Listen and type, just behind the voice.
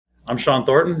I'm Shawn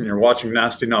Thornton, and you're watching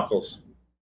Nasty Knuckles.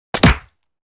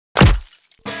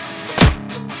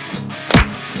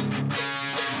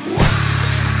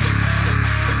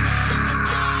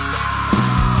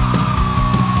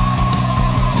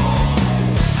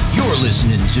 You're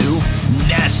listening to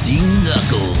Nasty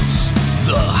Knuckles,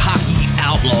 the Hockey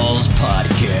Outlaws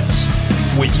podcast,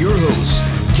 with your hosts,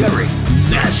 Derek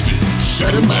Nasty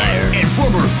Settlemyre and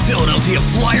former Philadelphia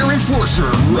Flyer enforcer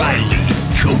Riley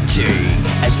Cote,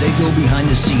 as they go behind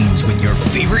the scenes with your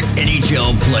favorite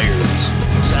NHL players.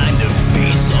 Time to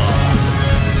face off.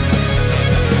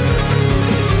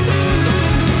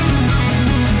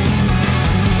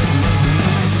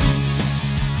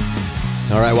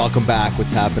 All right, welcome back.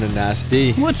 What's happening,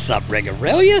 Nasty? What's up,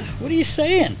 Regarelia? What are you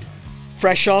saying?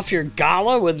 Fresh off your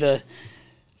gala with the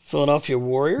Philadelphia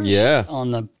Warriors? Yeah.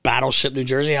 On the Battleship, New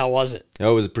Jersey. How was it?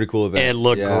 Oh, it was a pretty cool event. It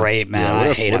looked great, man. Yeah,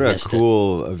 I hate I missed it. What a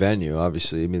cool venue,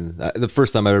 obviously. I mean, the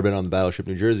first time I've ever been on the Battleship,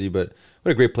 New Jersey, but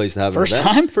what a great place to have an event.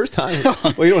 Time? First time?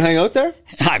 Well, you don't hang out there?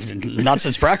 Not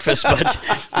since breakfast,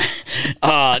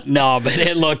 but no, but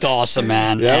it looked awesome,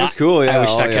 man. Yeah, it was cool. Yeah, I wish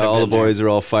I could have all the been boys are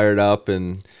all fired up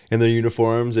and in their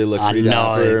uniforms. They look pretty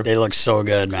dapper. They look so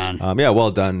good, man. Yeah,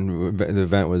 well done. The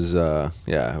event was,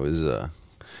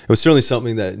 it was certainly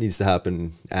something that needs to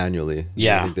happen annually.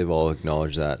 Yeah. I think they've all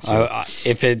acknowledged that. So.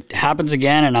 If it happens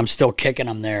again and I'm still kicking,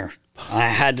 I'm there.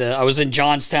 I was in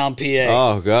Johnstown, PA.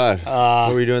 Oh, God.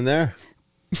 What were you doing there?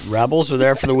 Rebels were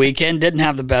there for the weekend. Didn't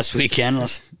have the best weekend.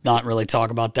 Let's not really talk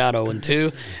about that.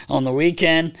 0-2 on the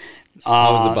weekend.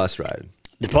 How was the bus ride?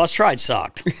 The bus ride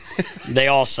sucked. They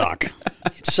all suck.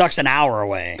 It sucks an hour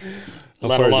away,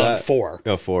 let alone 4.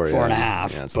 Oh, 4 and a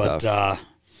half. Yeah, but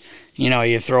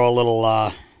you throw a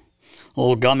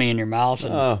little gummy in your mouth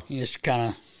and you just kind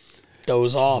of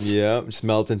doze off. Yeah, just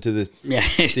melt into the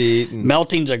seat. And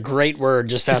Melting's a great word.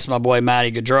 Just ask my boy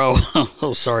Matty Gaudreau.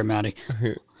 Oh, sorry, Matty.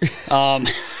 A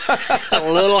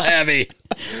little heavy.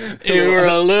 You were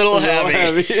a little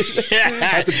heavy. Yeah. I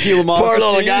had to peel him off Poor the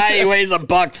little seat. guy. He weighs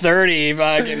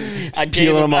 $130. I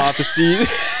peeling him off the seat.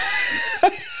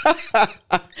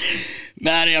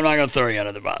 Matty, I'm not going to throw you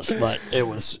under the bus, but it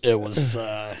was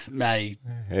Matty,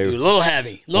 you're a little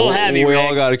heavy. Heavy, we Riggs.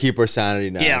 all got to keep our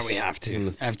sanity now. Yeah, we have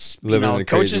to. Living in a crazy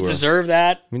coaches world. deserve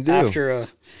that We do. after a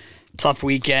tough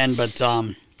weekend. But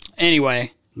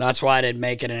anyway, that's why I didn't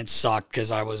make it, and it sucked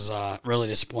because I was really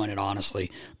disappointed, honestly.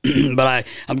 But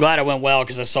I'm glad it went well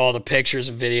because I saw the pictures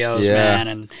and videos, man,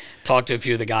 and talked to a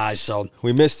few of the guys. So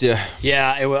We missed you.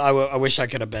 yeah, I wish I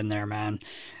could have been there, man.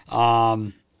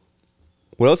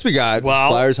 What else we got? Well,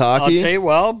 Flyers hockey? I'll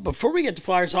tell you, before we get to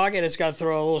Flyers hockey, I just got to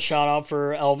throw a little shout out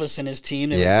for Elvis and his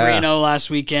team. They were 3-0 last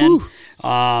weekend.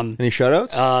 Any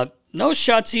shutouts? No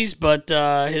shutsies, but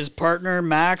his partner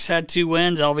Max had 2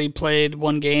 wins. LV played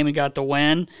 1 game and got the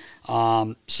win.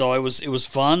 So it was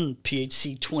fun.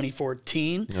 PHC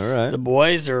 2014. All right. The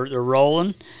boys they're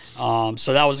rolling.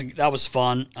 So that was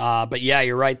fun. But yeah,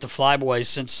 you're right. The Flyboys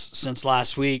since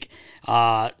last week.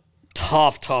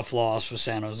 Tough loss for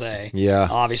San Jose. Yeah,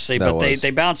 obviously, but they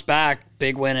bounced back.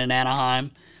 Big win in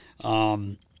Anaheim,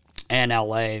 and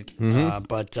LA.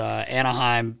 But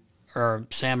Anaheim or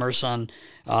Sam Urson,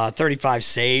 35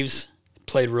 saves,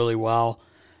 played really well.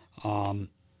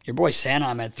 Your boy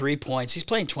Sanheim had 3 points. He's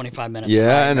playing 25 minutes.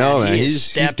 Yeah, I know, man.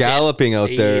 He's galloping out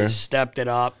there. He stepped it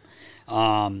up.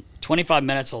 25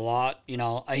 minutes a lot.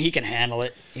 He can handle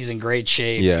it. He's in great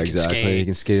shape. Yeah, exactly. He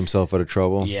can skate himself out of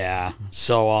trouble. Yeah.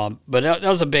 So, but that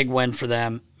was a big win for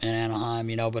them in Anaheim,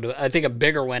 But I think a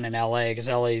bigger win in LA because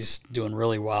LA's doing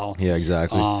really well. Yeah,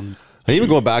 exactly. And even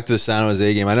going back to the San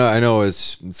Jose game, I know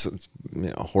it's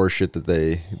horseshit that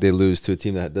they lose to a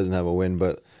team that doesn't have a win,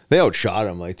 but they outshot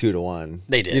them like 2-1.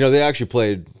 They did. They actually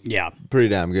played pretty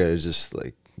damn good. It's just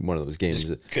like one of those games.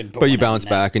 But you bounce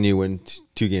back and you win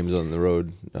 2 games on the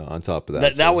road on top of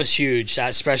that. That was huge,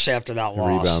 especially after that loss.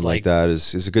 A rebound like that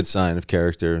is a good sign of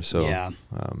character. So yeah.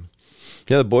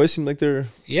 The boys seem like they're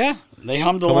they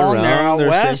hummed along. around. They're out They're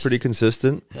west. staying pretty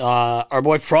consistent. Our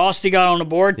boy Frosty got on the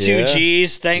board, 2 Yeah.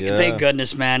 Gs. Thank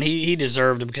goodness, man. He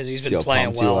deserved it because he's been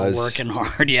playing well and working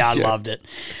hard. Yeah, I loved it.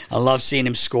 I love seeing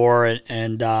him score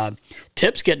and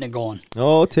Tip's getting it going.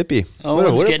 Oh, Tippy.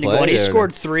 Owen's getting it going. He there.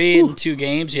 scored 3 in 2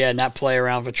 games. Yeah, and that play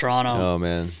around Vetrano. Oh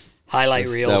man, Highlight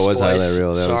reel. That was boys. highlight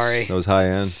reel. Sorry, that was high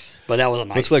end. but that was a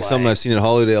nice. Looks like play. something I've seen at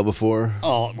Hollydale before.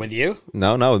 Oh, with you?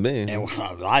 No, not with me. Yeah,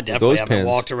 I definitely haven't pins.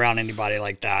 walked around anybody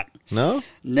like that. No?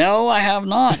 No, I have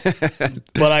not.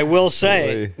 But I will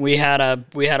say we had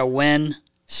a win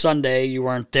Sunday. You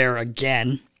weren't there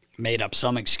again. Made up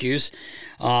some excuse.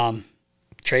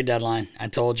 Trade deadline. I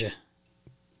told you.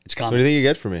 It's coming. What do you think you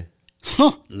get for me?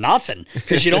 Nothing,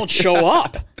 because you don't show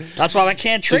up. That's why I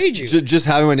can't trade you. Just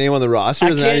having my name on the roster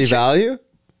doesn't have any value?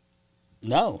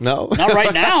 No. No? Not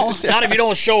right now. Not if you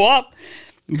don't show up.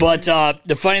 But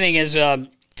the funny thing is,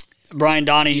 Brian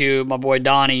Donahue, my boy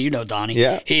Donnie, you know Donnie.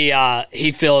 Yeah.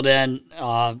 He filled in,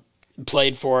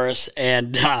 played for us,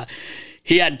 and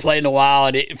he hadn't played in a while.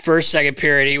 And first, second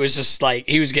period, he was just like,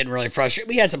 he was getting really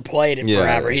frustrated. He hasn't played in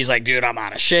forever. He's like, dude, I'm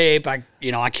out of shape. I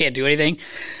can't do anything.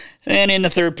 And in the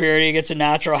third period, he gets a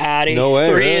natural hattie. No way,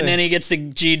 3, really? and then he gets the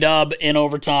G-dub in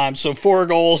overtime. So 4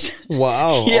 goals.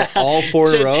 Wow. Yeah. All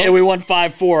 4 in a row? And we won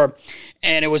 5-4.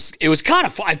 And it was kind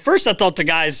of fun. At first, I thought the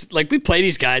guys, like, we play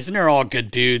these guys, and they're all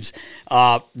good dudes.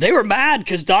 They were mad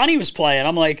because Donnie was playing.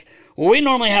 I'm like, well, we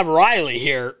normally have Riley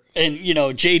here. And,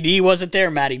 JD wasn't there.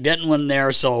 Matty Denton wasn't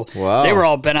there. So they were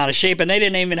all bent out of shape, and they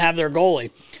didn't even have their goalie.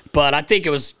 But I think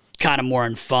it was kind of more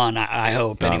in fun, I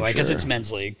hope, anyway, because it's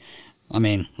men's league. I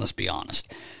mean, let's be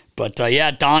honest. But,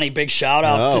 Donnie, big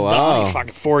shout-out to Donnie.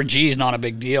 Fucking 4 G's, not a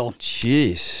big deal.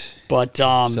 Jeez. But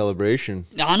celebration.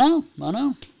 I know.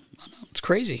 It's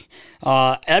crazy.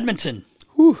 Edmonton.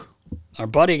 Whew. Our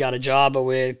buddy got a job,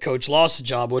 but coach lost a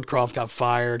job. Woodcroft got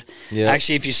fired. Yeah.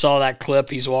 Actually, if you saw that clip,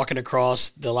 he's walking across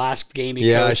the last game he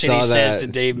coached, and he says to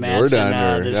Dave We're Manson,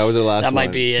 done, that was the last that might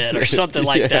one. be it, or something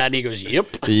like that. And he goes, yep.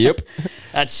 Yep.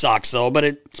 That sucks, though, but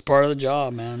it's part of the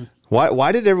job, man.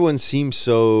 Why did everyone seem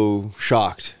so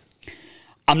shocked?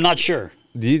 I'm not sure.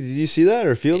 Did you see that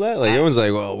or feel that? Like everyone's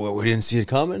like, well, we didn't see it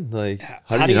coming. Like,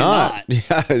 how do you not?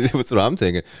 Yeah, that's what I'm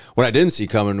thinking. What I didn't see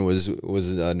coming was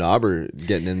Knobber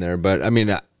getting in there. But I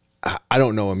mean, I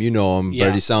don't know him. You know him,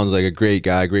 but he sounds like a great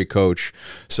guy, great coach.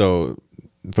 So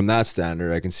from that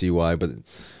standard, I can see why. But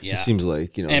it seems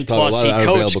like and plus he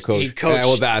coached. Yeah,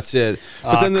 well, that's it.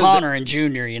 But then Connor and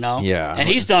Junior, yeah, and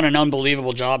he's done an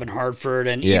unbelievable job in Hartford,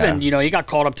 and even he got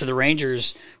called up to the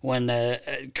Rangers when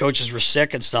the coaches were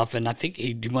sick and stuff, and I think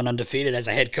he went undefeated as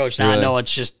a head coach. Now I know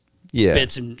it's just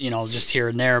bits and just here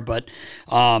and there, but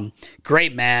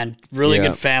great man, really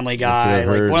good family guy,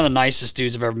 like one of the nicest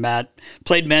dudes I've ever met.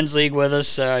 Played men's league with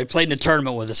us, he played in a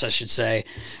tournament with us, I should say.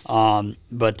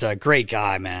 But great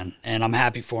guy, man, and I'm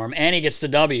happy for him. And he gets the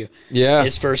W. Yeah,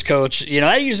 his first coach.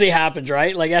 That usually happens,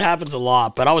 right? Like that happens a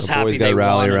lot. But I was happy they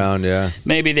rally won. Around,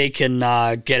 maybe they can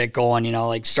get it going.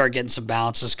 Like start getting some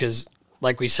bounces because,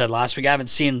 like we said last week, I haven't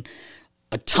seen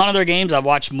a ton of their games. I've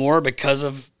watched more because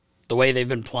of the way they've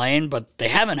been playing, but they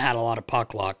haven't had a lot of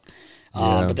puck luck.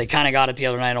 But they kind of got it the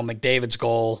other night on McDavid's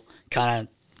goal. The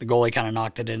goalie kind of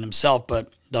knocked it in himself,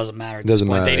 but doesn't matter at this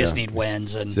point. They just need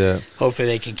wins, and hopefully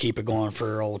they can keep it going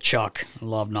for old Chuck. I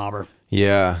love Knobber.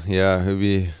 Yeah, it'd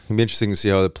be interesting to see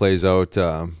how it plays out.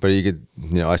 But you could,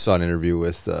 I saw an interview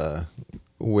with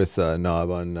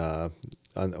Knob on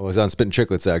it was on Spittin'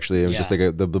 Chicklets actually. It was just like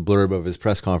the blurb of his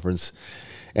press conference.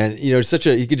 And you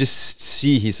could just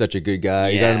see he's such a good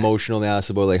guy. He got emotional and asked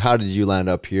about like, how did you land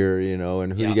up here,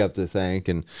 and who you got to thank.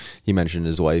 And he mentioned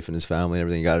his wife and his family and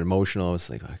everything. He got emotional. I was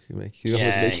like, make you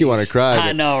want to cry.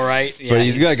 I know, right? Yeah, but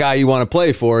he's got a guy you want to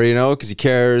play for, because he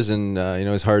cares and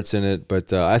his heart's in it.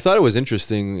 But I thought it was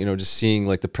interesting, just seeing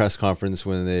like the press conference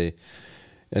when they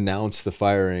announced the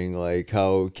firing, like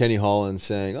how Kenny Holland's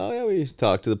saying, "Oh yeah, we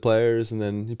talked to the players," and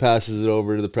then he passes it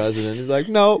over to the president. He's like,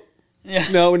 "No." Yeah.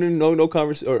 No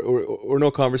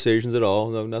conversations at all.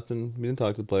 No, nothing. We didn't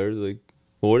talk to the players. Like,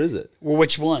 well, what is it? Well,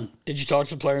 which one? Did you talk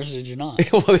to the players or did you not?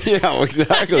 Well, yeah,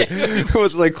 exactly. It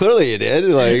was like, clearly you did.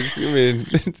 Like, I mean.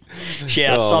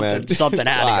 Yeah, something had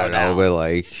to go down. But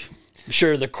like. I'm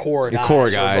sure the core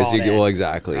guys. Well,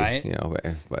 exactly. Right?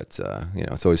 But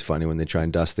it's always funny when they try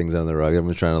and dust things under the rug.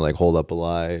 Everyone's trying to like hold up a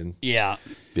lie and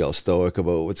be all stoic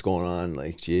about what's going on.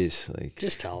 Like, geez, like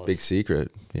just tell us. Big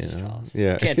secret. Just tell us.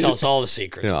 Yeah, you can't tell us all the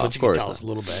secrets, but you can tell us a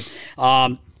little bit.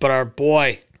 But our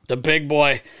boy, the big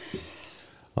boy.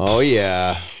 Oh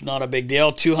yeah, not a big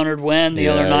deal. 200 win the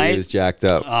other night. He was jacked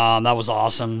up. That was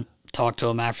awesome. Talked to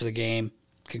him after the game.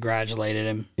 Congratulated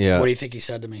him. Yeah. What do you think he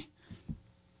said to me?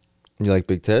 You like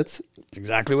big tits? That's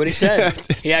exactly what he said.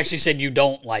 He actually said, you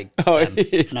don't like them.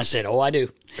 And I said, I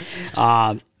do.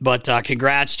 But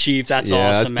congrats, Chief. That's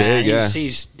awesome, man. Big,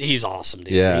 he's awesome,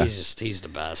 dude. Yeah. He's the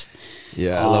best.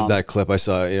 Yeah, I love that clip. I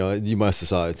saw it. You must have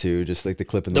saw it too. Just like the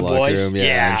clip in the locker room.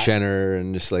 Yeah. And Schenner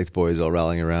and just like the boys all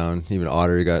rallying around. Even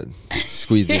Otter got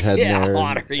squeezed his head in there.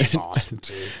 Otter, he's awesome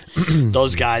too.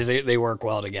 Those guys, they work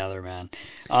well together, man.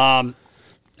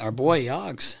 Our boy,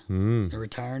 Yogs, they're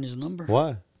retiring his number.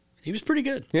 Why? He was pretty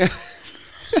good. Yeah.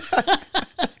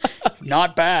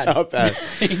 Not bad. Not bad.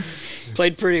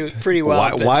 Played pretty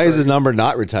well. Why is his number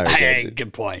not retired? Hey,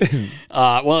 good point.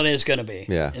 Well, it is going to be.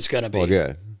 Yeah. It's going to be. Well,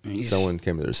 good. Someone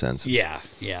came to their senses. Yeah.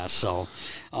 So,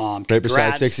 Right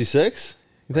beside 66,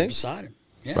 you think? Right beside him.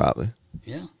 Yeah. Probably.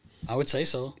 Yeah, I would say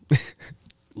so.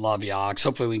 Love Yogs.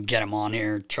 Hopefully we can get him on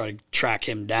here, try to track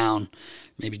him down.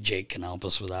 Maybe Jake can help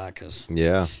us with that because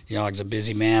Yogs a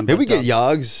busy man. Maybe we get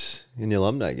Yogs in the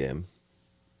alumni game.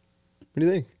 What do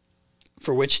you think?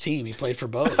 For which team? He played for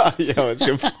both. Yeah, it's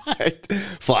good point.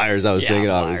 Flyers, I was thinking,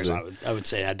 Flyers, obviously. I would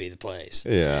say that'd be the place.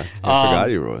 Yeah, I forgot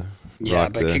he wrote. Yeah,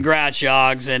 but congrats,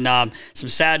 Yogs. And some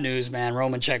sad news, man.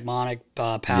 Roman Chechmanek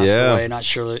passed away. Not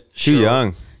sure. Too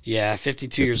young. Yeah,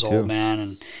 52 years old, man.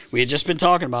 And we had just been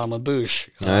talking about him with Boosh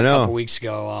I know. A couple weeks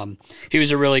ago. He was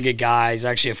a really good guy. He's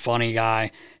actually a funny guy.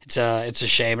 It's a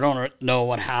shame. I don't know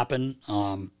what happened,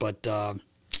 but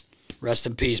rest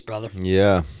in peace, brother.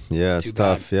 Yeah, it's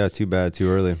tough. Yeah, too bad, too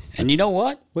early. And you know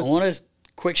what? I want a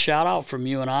quick shout out from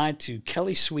you and I to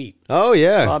Kelly Sweet. Oh,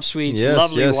 yeah. Bob Sweet's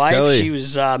lovely wife. Kelly. She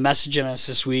was messaging us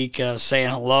this week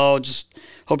saying hello. Just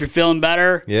hope you're feeling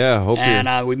better. Yeah, hope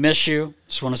and we miss you.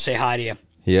 Just want to say hi to you.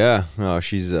 Yeah, no,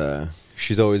 she's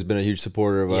always been a huge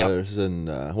supporter of ours, and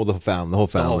the whole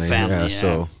family. Yeah.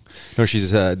 So, no, she's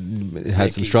had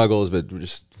some struggles, but we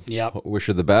just wish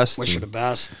her the best. Wish her the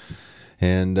best.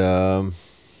 And I think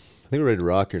we're ready to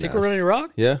rock here. Think we're ready to rock?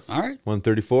 Yeah. All right.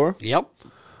 134. Yep.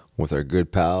 With our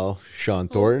good pal Shawn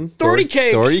Thornton. 30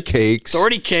 cakes. 30 cakes.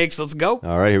 30 cakes. Let's go.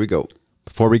 All right, here we go.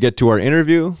 Before we get to our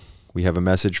interview, we have a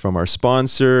message from our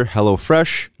sponsor,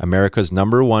 HelloFresh, America's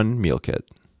 #1 meal kit.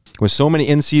 With so many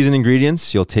in-season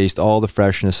ingredients, you'll taste all the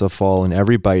freshness of fall in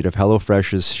every bite of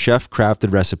HelloFresh's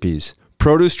chef-crafted recipes.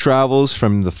 Produce travels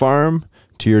from the farm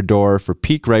to your door for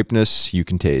peak ripeness you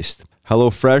can taste.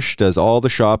 HelloFresh does all the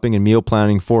shopping and meal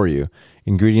planning for you.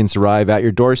 Ingredients arrive at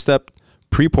your doorstep,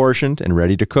 pre-portioned and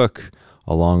ready to cook,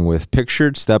 along with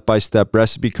pictured step-by-step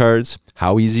recipe cards.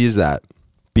 How easy is that?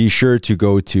 Be sure to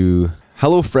go to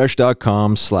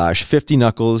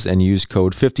HelloFresh.com/50knuckles and use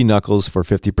code 50knuckles for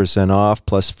 50% off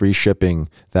plus free shipping.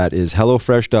 That is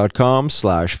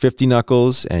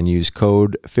HelloFresh.com/50knuckles and use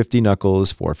code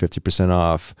 50knuckles for 50%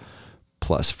 off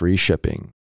plus free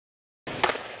shipping.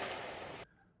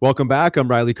 Welcome back. I'm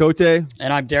Riley Cote. And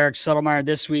I'm Derek Settlemyre.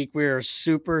 This week, we are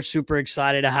super, super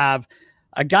excited to have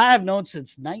a guy I've known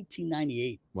since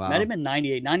 1998. Wow. Met him in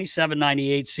 98, 97,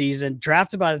 98 season.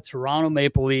 Drafted by the Toronto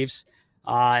Maple Leafs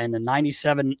in the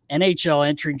 97 NHL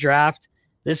entry draft.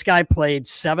 This guy played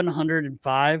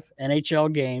 705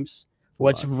 NHL games.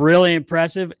 What's really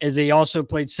impressive is he also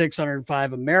played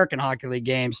 605 American Hockey League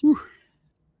games. Whew.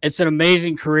 It's an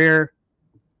amazing career.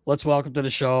 Let's welcome to the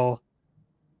show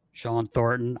Shawn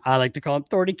Thornton. I like to call him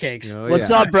Thorty Cakes. Oh,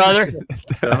 What's up, brother?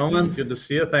 Gentlemen, good to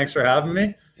see you. Thanks for having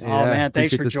me. Oh, man,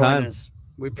 thanks for joining us.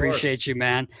 We appreciate you,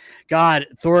 man. God,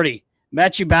 Thorty,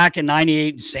 met you back in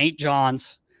 98 in St.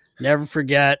 John's. Never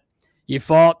forget. You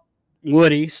fought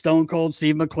Woody, Stone Cold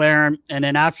Steve McLaren, and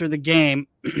then after the game,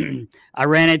 I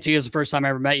ran into you. It was the first time I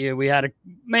ever met you. We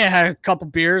may have had a couple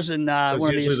beers and one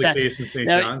of these. The case in St.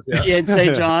 John's, yeah. In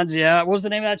St. John's, yeah. What was the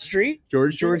name of that street?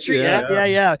 George Street.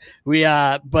 Yeah. We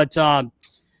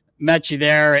met you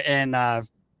there, and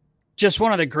just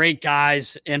one of the great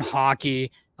guys in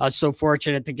hockey. So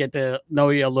fortunate to get to know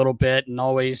you a little bit, and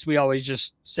we always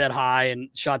just said hi and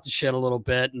shot the shit a little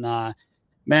bit. And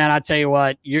man, I tell you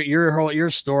what,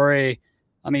 your story.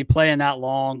 I mean, playing that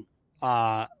long.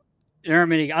 I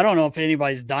don't know if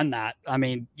anybody's done that. I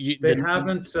mean, they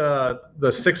haven't.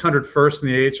 The 600 first in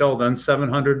the AHL, then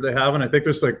 700. They haven't. I think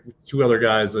there's like two other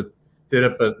guys that did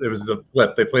it, but it was the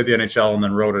flip. They played the NHL and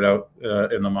then wrote it out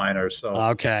in the minors. So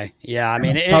okay, yeah. I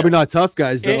mean, probably not tough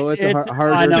guys though. It's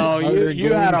harder. I know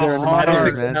you had a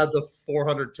hard. Had the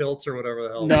 400 tilts or whatever the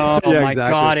hell. No, yeah, my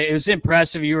God, it was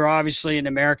impressive. You were obviously in the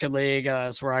American League.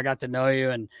 That's where I got to know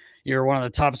you, and you're one of the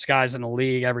toughest guys in the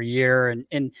league every year.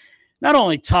 And not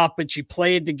only tough, but you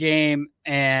played the game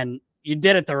and you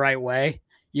did it the right way.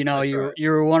 You know, you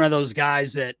were one of those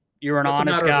guys that. You're an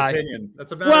honest guy.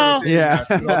 That's a matter of opinion. Yeah.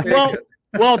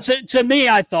 Well, to me,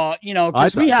 I thought,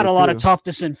 because we had a lot of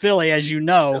toughness in Philly, as you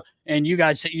know, and you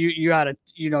guys, you had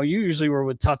you usually were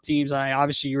with tough teams.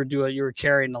 Obviously you were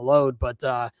carrying the load, but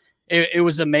it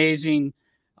was amazing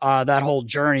that whole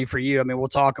journey for you. I mean, we'll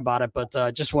talk about it, but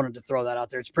just wanted to throw that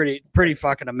out there. It's pretty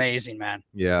fucking amazing, man.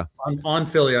 Yeah. On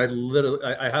Philly, I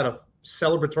had a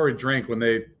celebratory drink when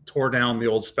they tore down the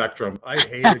old Spectrum. I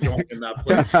hated going in that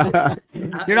place.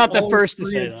 You're not the first to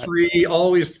say that.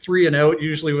 Always 3 and out,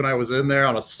 usually when I was in there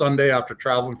on a Sunday after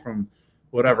traveling from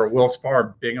whatever,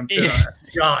 Wilkes-Barre, Binghamton. Yeah.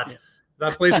 God,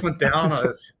 that place went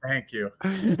down. Thank you.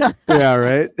 Yeah,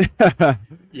 right?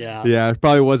 Yeah. Yeah, it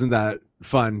probably wasn't that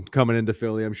fun coming into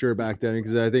Philly. I'm sure back then,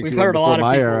 because I think we've heard a lot of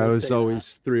my people era, I was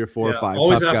always 3 or 4 or 5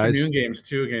 always tough afternoon guys. games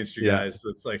too against you guys. So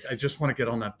it's like I just want to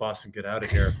get on that bus and get out of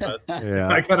here, but Yeah.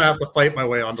 I kind of have to fight my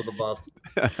way onto the bus.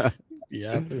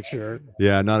 Yeah, for sure.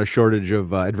 Yeah, not a shortage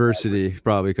of adversity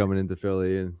probably coming into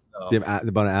Philly, and the amount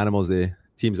of animals the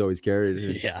teams always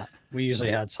carried. Yeah, we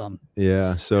usually had some.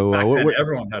 Yeah, so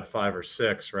everyone had 5 or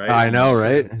 6, right? I know,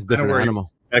 right? It's a different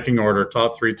animal. Pecking order,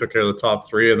 top 3 took care of the top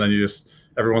 3, and then you just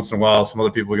every once in a while some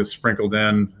other people get sprinkled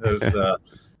in. It was a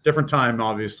different time,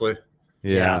 obviously.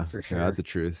 Yeah, for sure. Yeah, that's the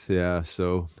truth. Yeah.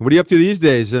 So what are you up to these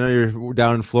days? I know you're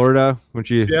down in Florida.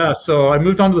 Yeah. So I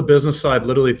moved on to the business side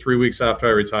literally 3 weeks after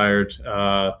I retired.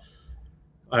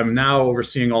 I'm now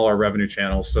overseeing all our revenue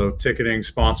channels. So ticketing,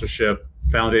 sponsorship,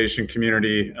 foundation,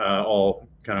 community, all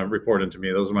kind of report into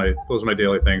me. Those are my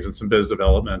daily things, and some biz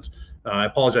development. I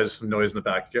apologize for some noise in the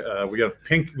back. We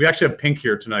actually have Pink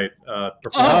here tonight. Oh,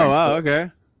 wow.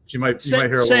 Okay. You might hear a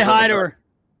little say hi to her.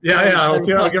 Yeah, I'll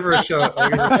give her a shout. I'll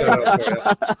give her a shout out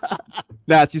for you.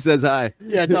 Nancy says hi.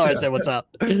 Yeah, no, I said what's up.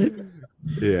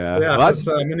 Yeah. Well,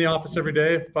 I'm in the office every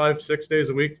day, 5-6 days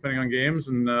a week, depending on games,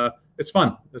 and it's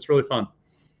fun. It's really fun.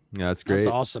 Yeah, that's great. That's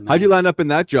awesome. Man. How'd you land up in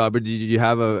that job? Or did you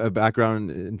have a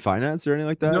background in finance or anything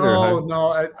like that?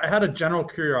 No. I had a general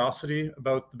curiosity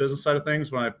about the business side of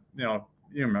things. When you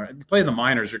remember, you play in the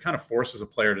minors, you're kind of forced as a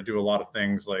player to do a lot of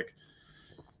things like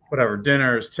whatever,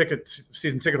 dinners,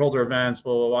 season ticket holder events,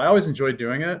 blah, blah, blah. I always enjoyed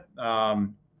doing it.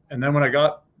 And then when I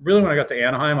got to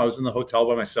Anaheim, I was in the hotel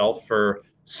by myself for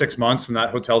 6 months, and that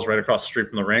hotel's right across the street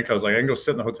from the rink. I was like, I can go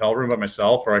sit in the hotel room by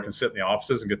myself, or I can sit in the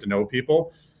offices and get to know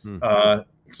people.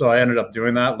 So I ended up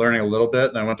doing that, learning a little bit.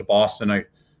 And I went to Boston. I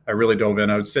really dove in.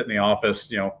 I would sit in the office,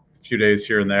 a few days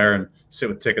here and there, and sit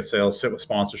with ticket sales, sit with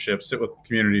sponsorship, sit with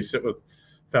community, sit with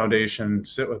foundation,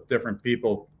 sit with different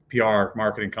people, PR,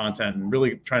 marketing, content, and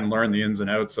really try and learn the ins and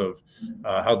outs of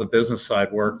how the business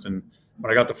side worked. And when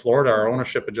I got to Florida, our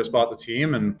ownership had just bought the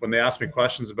team. And when they asked me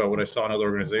questions about what I saw in other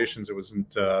organizations, it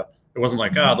wasn't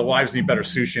like, the wives need better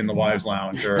sushi in the wives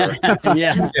lounge, or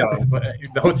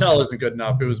the hotel isn't good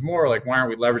enough. It was more like, why aren't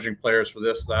we leveraging players for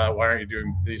this, that? Why aren't you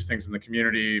doing these things in the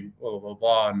community, blah, blah, blah,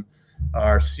 blah. And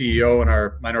our CEO and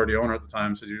our minority owner at the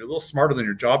time said, you're a little smarter than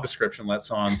your job description lets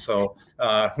on. So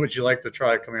would you like to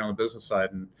try coming on the business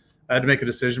side? And I had to make a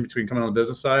decision between coming on the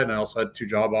business side, and I also had 2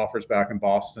 job offers back in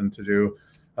Boston to do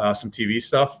some TV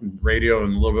stuff and radio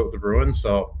and a little bit with the Bruins.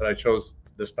 But I chose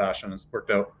this passion. It's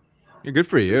worked out. Yeah, good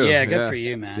for you. Yeah, good for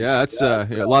you, man. Yeah, that's a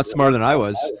lot smarter than I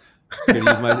was.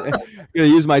 Gonna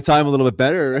use my time a little bit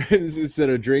better instead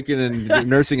of drinking and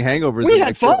nursing hangovers. We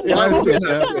had fun. Right.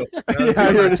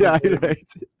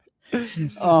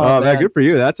 Oh man, good for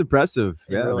you. That's impressive.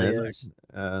 It really is.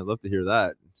 I'd love to hear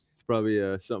that. It's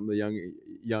probably something the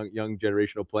young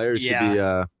generational players could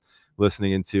be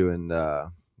listening into and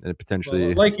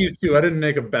potentially like you too. I didn't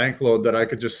make a bank load that I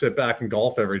could just sit back and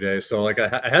golf every day. So like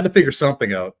I had to figure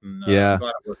something out. And, I'm glad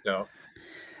it worked out.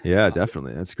 Yeah,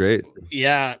 definitely. That's great.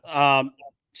 Yeah.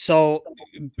 So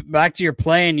back to your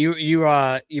playing,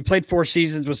 you played 4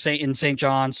 seasons with St.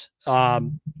 John's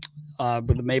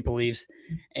with the Maple Leafs,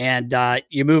 and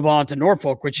you move on to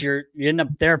Norfolk, which you end up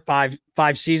there five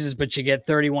seasons, but you get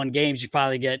 31 games. You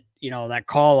finally get that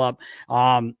call up.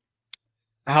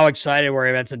 How excited were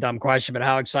you? That's a dumb question, but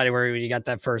how excited were you when you got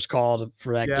that first call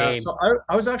for that game? So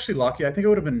I was actually lucky. I think I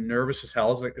would have been nervous as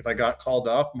hell if I got called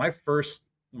up.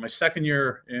 My second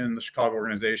year in the Chicago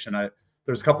organization, there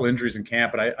was a couple injuries in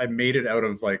camp, but I made it out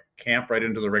of like camp right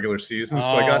into the regular season. So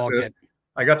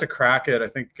I got to crack it. I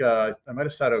think I might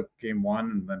have sat out game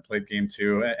 1 and then played game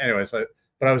 2. Anyways, but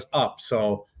I was up.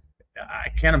 So I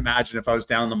can't imagine if I was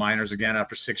down in the minors again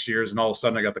after 6 years and all of a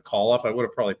sudden I got the call up, I would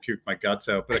have probably puked my guts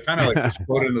out. But it kind of like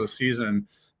exploded into the season. And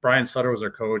Brian Sutter was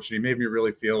our coach, and he made me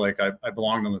really feel like I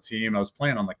belonged on the team. I was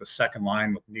playing on like the second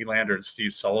line with Nylander and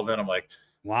Steve Sullivan. I'm like,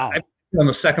 wow. I'm on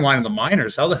the second line of the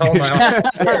minors. How the hell am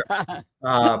I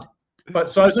on But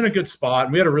so I was in a good spot,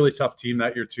 and we had a really tough team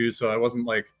that year too. So I wasn't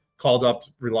like called up,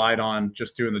 relied on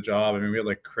just doing the job. I mean, we had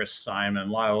like Chris Simon,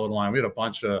 Lyle Odeline. We had a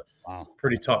bunch of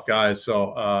pretty tough guys.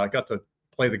 So I got to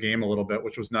play the game a little bit,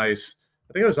 which was nice.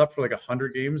 I think I was up for like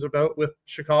 100 games about with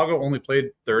Chicago, only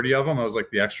played 30 of them. I was like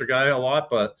the extra guy a lot,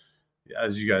 but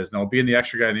as you guys know, being the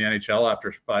extra guy in the NHL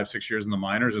after 5-6 years in the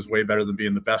minors is way better than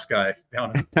being the best guy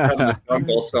down in the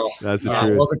jungle. So that's the I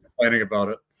truth. wasn't complaining about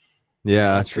it.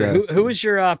 Yeah, that's true. Who was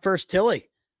your first Tilly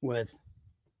with?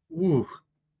 Ooh.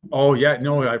 Oh, yeah.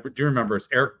 No, I do remember. It's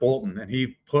Eric Bolton, and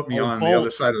he put me on the other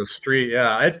side of the street.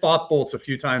 Yeah, I had fought Bolts a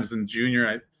few times in junior.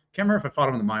 I can't remember if I fought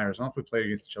him in the minors. I don't know if we played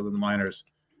against each other in the minors.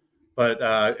 But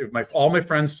all my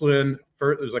friends flew in.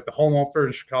 It was like the home opener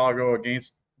in Chicago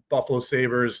against Buffalo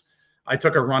Sabres. I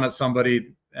took a run at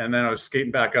somebody, and then I was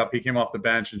skating back up. He came off the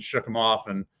bench and shook him off,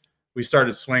 and we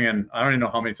started swinging. I don't even know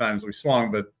how many times we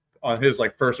swung, but on his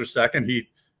like first or second, he,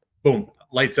 boom,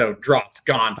 lights out, dropped,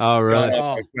 gone. Oh, really?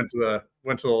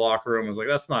 Went to the locker room. I was like,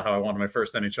 that's not how I wanted my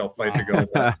first NHL fight to go.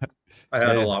 But I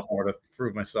had a lot more to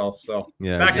prove myself. So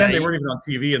back then they weren't even on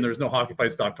TV, and there was no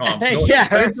hockeyfights.com. So I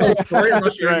didn't tell the story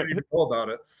unless you even know about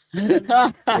it.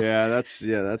 That's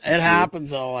it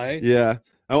happens all right. Yeah.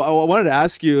 I wanted to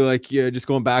ask you, like, just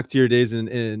going back to your days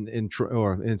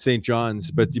in St.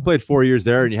 John's, but you played 4 years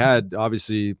there, and you had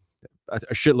obviously a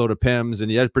shitload of PIMs,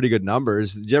 and you had pretty good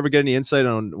numbers. Did you ever get any insight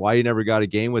on why you never got a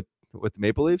game with the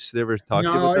Maple Leafs? Did they ever talk to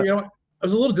you about that? You know, I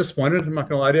was a little disappointed, I'm not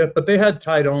going to lie to you, but they had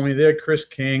Ty Domi, they had Chris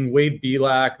King, Wade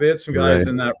Belak, they had some guys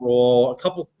in that role. A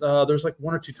couple, there's like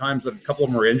 1 or 2 times that a couple of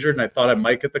them were injured, and I thought I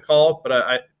might get the call, but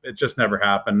it just never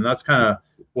happened. And that's kind of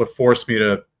what forced me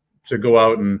to go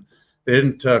out, and they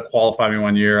didn't qualify me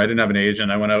 1 year. I didn't have an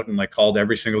agent. I went out and like called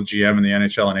every single GM in the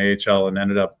NHL and AHL, and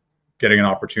ended up getting an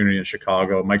opportunity in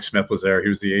Chicago. Mike Smith was there. He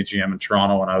was the AGM in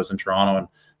Toronto when I was in Toronto, and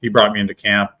he brought me into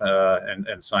camp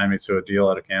and signed me to a deal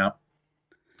at a camp.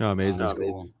 Oh, amazing. That's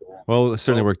cool. Well, it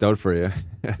certainly worked out for you.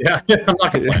 yeah, I'm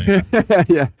not complaining.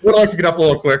 Would like to get up a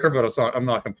little quicker, but I'm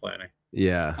not complaining.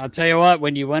 Yeah. I'll tell you what,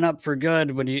 when you went up for good,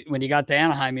 when you got to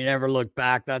Anaheim, you never looked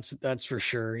back. That's for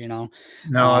sure, you know.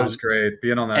 No, it was great.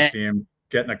 Being on that team,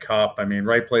 getting a cup. I mean,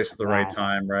 right place at the right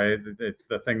time, right?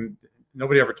 The thing,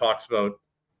 nobody ever talks about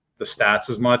the stats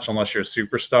as much unless you're a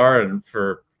superstar. And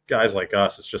for guys like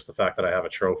us, it's just the fact that I have a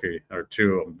trophy or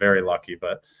 2. I'm very lucky,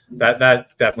 but that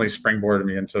definitely springboarded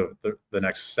me into the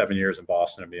next 7 years in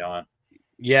Boston and beyond.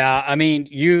 Yeah, I mean,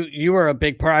 you were a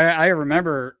big part. I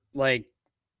remember like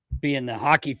being the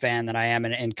hockey fan that I am,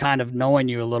 and kind of knowing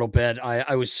you a little bit.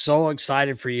 I was so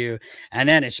excited for you, and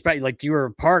then especially like you were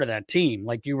a part of that team,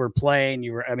 like you were playing.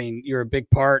 You were a big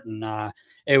part, and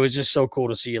it was just so cool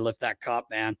to see you lift that cup,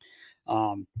 man.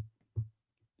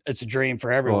 It's a dream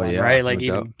for everyone, right? Like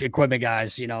even equipment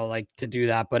guys, you know, like to do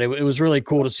that. But it was really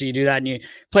cool to see you do that. And you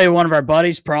play with one of our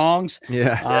buddies, Prongs.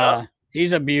 Yeah.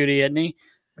 He's a beauty, isn't he?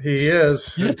 He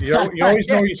is. You always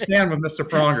know where you stand with Mr.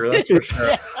 Pronger, that's for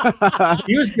sure.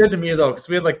 He was good to me, though, because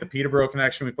we had like the Peterborough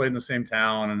connection. We played in the same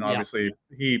town. And obviously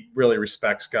he really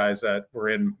respects guys that were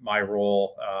in my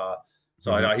role.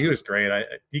 So I know he was great.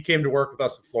 He came to work with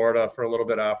us in Florida for a little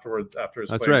bit afterwards, after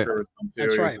his playing career was done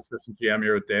too. He was assistant GM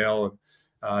here with Dale. And,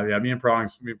 me and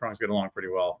Prongs get along pretty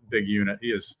well. Big unit. He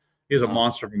is a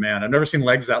monster of a man. I've never seen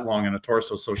legs that long and a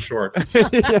torso so short.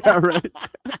 Yeah, right.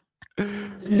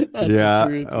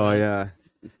 Yeah. Oh, yeah.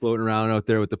 Floating around out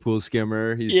there with the pool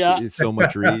skimmer. He's so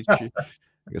much reach. Like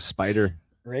a spider.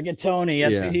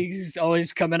 Rigatoni. He's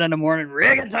always coming in the morning.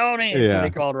 Rigatoni. That's what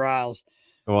he called Riles.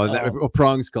 Well,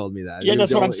 Prongs called me that. Yeah,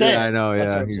 that's what I'm saying. Yeah, I know.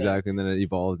 Yeah, exactly. And then it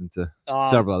evolved into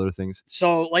several other things.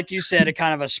 So, like you said, a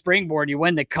kind of a springboard. You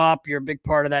win the cup. You're a big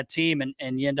part of that team,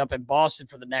 and you end up in Boston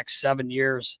for the next 7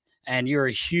 years. And you're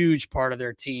a huge part of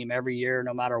their team every year,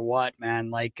 no matter what,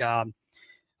 man. Like,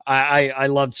 I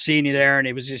loved seeing you there, and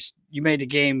it was just you made the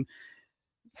game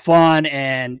fun,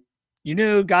 and you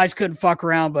knew guys couldn't fuck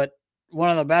around. But one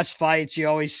of the best fights you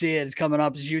always see it is coming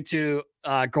up is you two.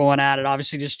 Going at it,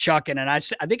 obviously just chucking. And I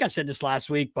think I said this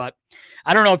last week, but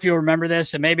I don't know if you remember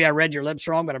this, and maybe I read your lips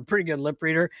wrong, but I'm a pretty good lip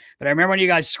reader. But I remember when you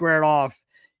guys squared off,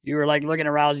 you were like looking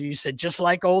around and you said, just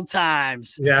like old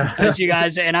times. Yeah. As you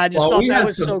guys, and I just thought that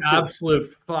was so cool.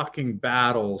 Absolute fucking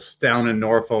battles down in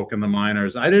Norfolk in the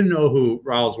minors. I didn't know who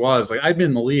Riles was. Like, I'd been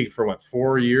in the league for what,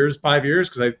 5 years? 5 years?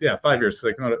 5 years.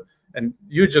 And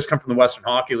you had just come from the Western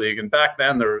Hockey League. And back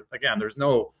then there's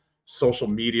no social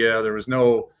media. There was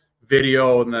no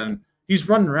video, and then he's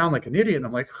running around like an idiot, and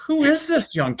I'm like, who is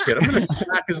this young kid? I'm gonna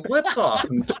smack his lips off.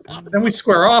 And then we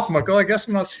square off. I'm like, I guess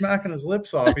I'm not smacking his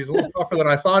lips off. He's a little tougher than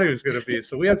I thought he was gonna be.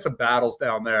 So we had some battles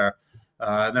down there,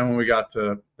 and then when we got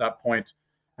to that point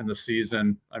in the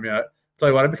season, I mean, I tell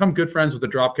you what, I become good friends with the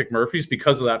Dropkick Murphys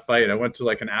because of that fight. I went to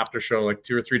like an after show like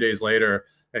 2 or 3 days later,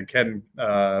 and Ken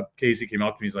Casey came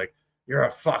up to me. He's like, you're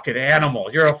a fucking animal.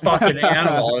 You're a fucking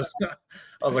animal.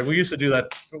 I was like, we used to do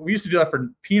that. We used to do that for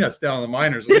peanuts down in the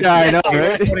minors. Yeah, I know,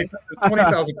 right? There's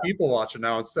 20,000 people watching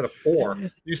now instead of 4.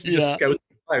 Used to just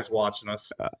scouts watching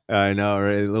us. I know,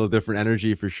 right? A little different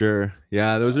energy for sure.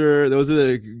 Yeah, those are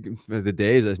the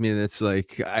days. I mean, it's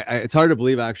like it's hard to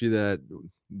believe actually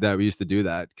that we used to do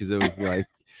that, because it was like,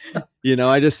 you know,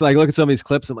 I just like look at some of these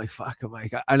clips. I'm like, fuck. I'm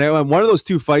like, I know one of those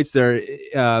 2 fights there.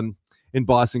 In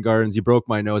Boston Gardens, you broke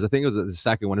my nose. I think it was the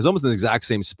second one. It was almost the exact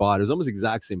same spot. It was almost the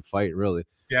exact same fight, really.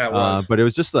 Yeah, it was. But it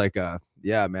was just like a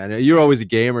yeah, man, you're always a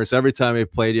gamer. So every time I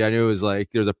played you, I knew it was like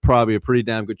there's probably a pretty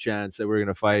damn good chance that we're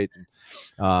gonna fight.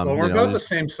 Well, we're about the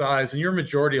same size, and you're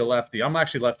majority a lefty. I'm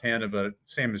actually left-handed, but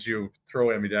same as you,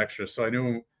 throw ambidextrous. So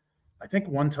I think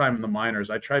one time in the minors,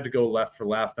 I tried to go left for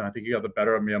left, and I think you got the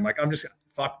better of me. I'm like,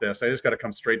 fuck this. I just got to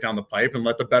come straight down the pipe and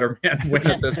let the better man win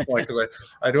at this point, because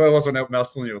I knew I wasn't out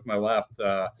messing you with my left.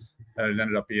 And it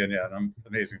ended up being an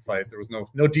amazing fight. There was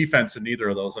no defense in either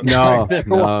of those. No.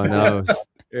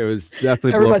 It was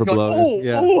definitely blow for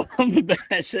blow. I'm the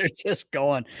best. They're just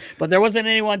going, but there wasn't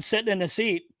anyone sitting in the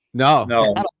seat. No,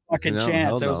 not a fucking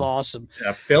chance. It was awesome.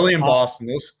 Yeah, Philly and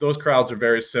Boston. Those crowds are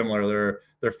very similar.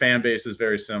 Their fan base is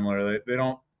very similar. They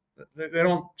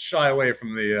don't shy away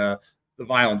from the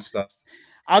violent stuff.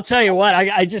 I'll tell you what,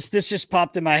 this just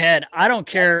popped in my head. I don't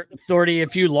care, Thorty,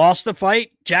 if you lost the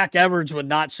fight, Jack Edwards would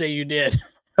not say you did.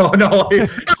 Oh no! You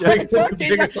could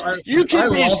be.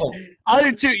 I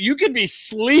do too. You could be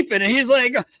sleeping, and he's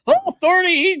like, "Oh,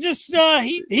 Thorny, he just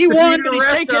he won, but he's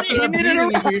taking. He needed a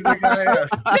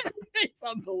rest." It's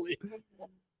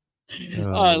unbelievable.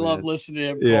 I love listening to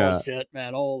him bullshit,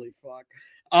 man. Holy fuck.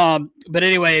 But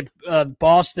anyway,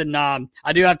 Boston.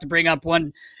 I do have to bring up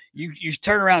one. You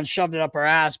turn around and shoved it up our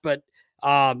ass, but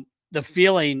the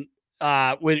feeling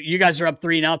when you guys are up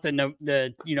 3-0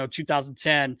 the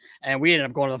 2010, and we ended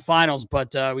up going to the finals,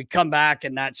 but we come back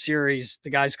in that series, the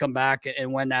guys come back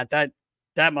and win that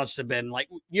must have been like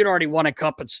you'd already won a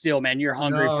cup, but still, man, you're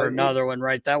hungry for another one,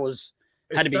 right? That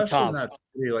had to be tough.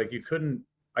 Like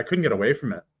I couldn't get away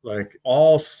from it like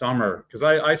all summer, because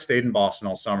I stayed in Boston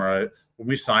all summer. When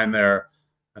we signed there,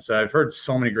 I said, I've heard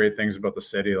so many great things about the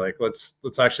city. Like, let's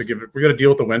actually we got to deal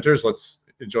with the winters. Let's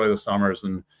enjoy the summers.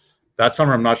 And that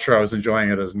summer, I'm not sure I was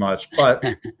enjoying it as much. But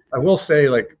I will say,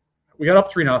 like, we got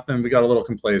up 3-0. We got a little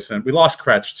complacent. We lost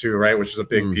Kretsch too, right? Which is a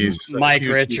big piece. Mike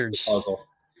Richards. Puzzle.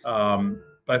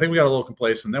 But I think we got a little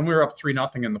complacent. Then we were up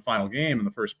 3-0 in the final game in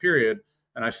the first period.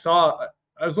 And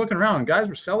I was looking around and guys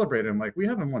were celebrating. I'm like, we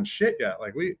haven't won shit yet.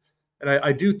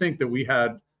 I do think that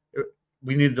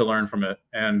we needed to learn from it,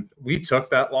 and we took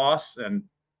that loss. And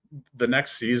the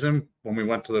next season, when we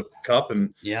went to the cup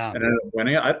and ended up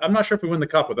winning it, I'm not sure if we win the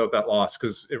cup without that loss,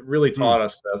 because it really taught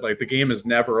us that like the game is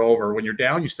never over. When you're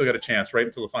down, you still got a chance right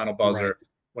until the final buzzer. Right.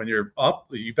 When you're up,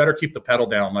 you better keep the pedal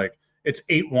down. Like it's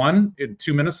 8-1 in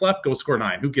 2 minutes left, go score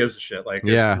 9. Who gives a shit? Like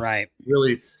right,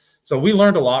 really. So we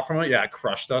learned a lot from it. Yeah, it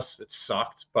crushed us. It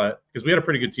sucked, but because we had a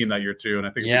pretty good team that year too, and I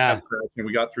think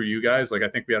we got through you guys. Like I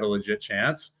think we had a legit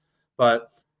chance.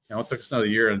 But it took us another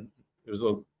year, and it was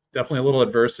definitely a little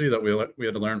adversity that we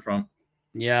had to learn from.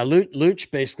 Yeah,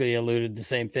 Luch basically alluded the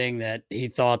same thing, that he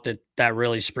thought that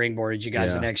really springboarded you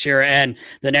guys the next year. And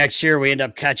the next year we end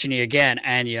up catching you again,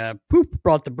 and you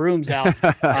brought the brooms out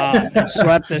and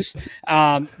swept us.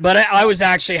 But I was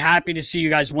actually happy to see you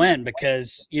guys win,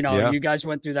 because you guys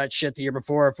went through that shit the year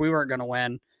before. If we weren't going to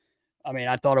win, I mean,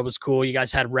 I thought it was cool. You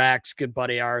guys had Rex, good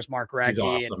buddy of ours, Mark Recchi.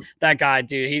 Awesome. And that guy,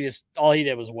 dude, all he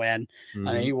did was win. I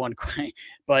mean, he won.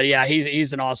 But yeah,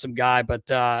 he's an awesome guy.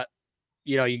 But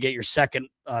you get your second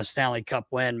Stanley Cup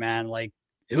win, man. Like,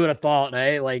 who would have thought,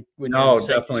 eh? Like,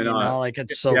 definitely not. Like,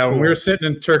 it's so cool. When we were sitting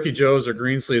in Turkey Joe's or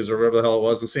Greensleeves or whatever the hell it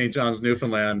was in St. John's,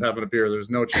 Newfoundland, having a beer, there's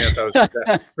no chance I was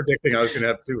predicting I was going to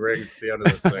have 2 rings at the end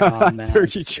of this thing. Oh, man.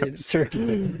 Turkey Joe's.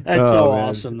 That's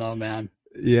awesome, though, man.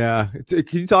 Yeah.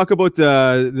 Can you talk about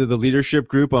the leadership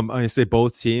group? I say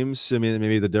both teams. I mean,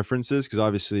 maybe the differences, because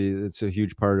obviously it's a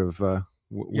huge part of.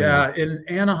 In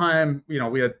Anaheim,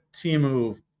 we had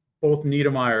Timu, both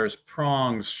Niedermeyers,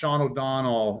 Prongs, Sean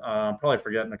O'Donnell. Probably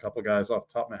forgetting a couple guys off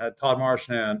the top of my head. Todd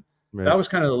Marchand. Right. That was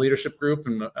kind of the leadership group,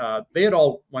 and they had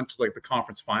all went to like the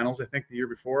conference finals, I think, the year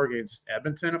before against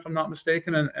Edmonton, if I'm not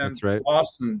mistaken, and that's right.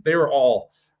 lost. And they were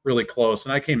all really close.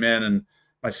 And I came in, and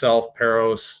myself,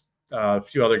 Peros, a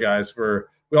few other guys we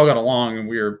all got along, and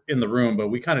we were in the room, but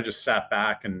we kind of just sat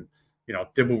back and,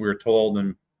 did what we were told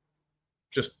and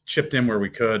just chipped in where we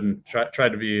could and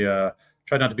tried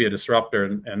not to be a disruptor.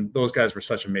 And those guys were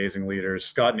such amazing leaders.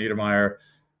 Scott Niedermeyer,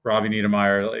 Robbie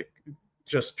Niedermeyer, like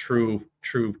just true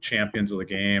champions of the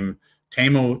game.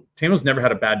 Tamo's never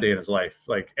had a bad day in his life.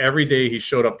 Like every day he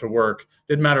showed up to work,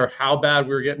 didn't matter how bad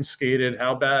we were getting skated,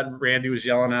 how bad Randy was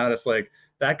yelling at us. Like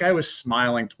that guy was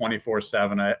smiling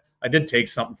 24/7. I did take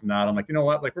something from that. I'm like, you know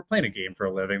what? Like we're playing a game for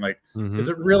a living. Like, is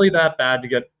it really that bad to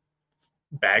get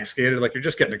bag skated? Like you're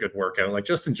just getting a good workout. Like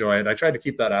just enjoy it. I tried to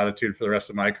keep that attitude for the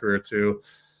rest of my career too.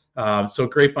 So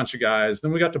great bunch of guys.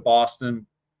 Then we got to Boston.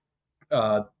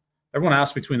 Everyone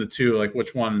asked between the two, like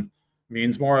which one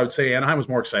means more. I would say Anaheim was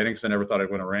more exciting because I never thought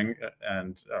I'd win a ring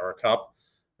or a cup.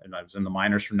 And I was in the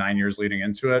minors for 9 years leading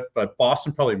into it. But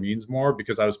Boston probably means more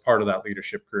because I was part of that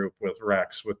leadership group with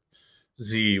Rex, with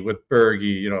Z, with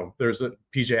Berge. There's a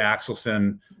PJ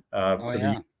Axelson.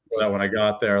 That when I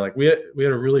got there, like we had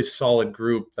a really solid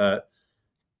group that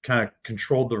kind of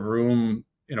controlled the room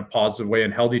in a positive way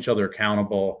and held each other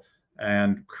accountable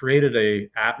and created a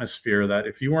atmosphere that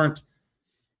if you weren't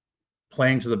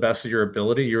playing to the best of your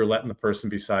ability, you were letting the person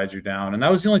beside you down. And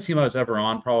that was the only team I was ever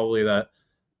on, probably, that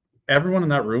everyone in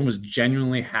that room was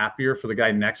genuinely happier for the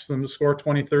guy next to them to score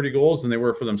 20, 30 goals than they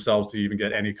were for themselves to even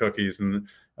get any cookies, and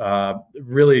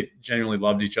really genuinely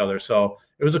loved each other. So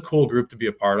it was a cool group to be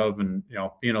a part of, and,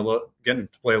 getting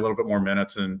to play a little bit more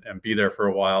minutes and be there for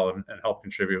a while and help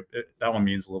contribute. That one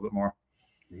means a little bit more.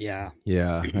 Yeah.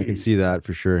 Yeah. I can see that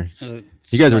for sure. You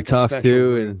guys were tough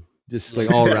too. And just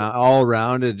like all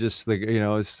rounded, just like,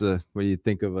 it's what you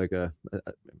think of like a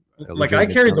like I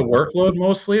carried the workload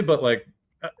mostly, but like,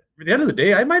 at the end of the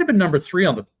day, I might have been number 3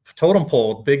 on the totem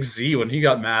pole with Big Z when he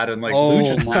got mad, and like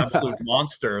Luch is an absolute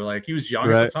monster. Like, he was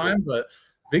young at the time, but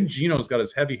Big Gino's got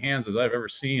as heavy hands as I've ever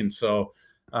seen. So,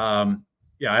 I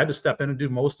had to step in and do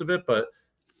most of it, but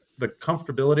the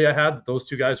comfortability I had, those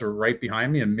two guys were right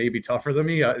behind me and maybe tougher than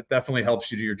me. It definitely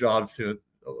helps you do your job to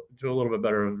do a little bit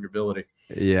better of your ability.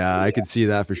 Yeah, I could see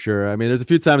that for sure. I mean, there's a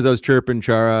few times I was chirping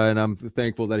Chara, and I'm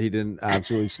thankful that he didn't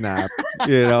absolutely snap. I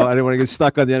didn't want to get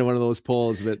stuck on the end of one of those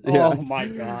poles. But oh my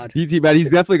God, he's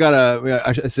definitely got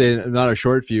I say not a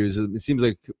short fuse. It seems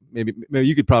like maybe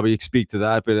you could probably speak to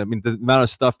that. But I mean, the amount of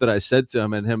stuff that I said to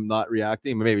him and him not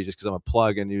reacting, maybe just because I'm a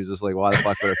plug, and he was just like, "Why the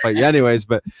fuck would I fight you anyways?"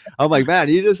 But I'm like, man,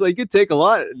 you just like you take a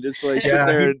lot and just like sit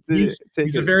there.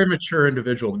 He's a very mature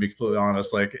individual, to be completely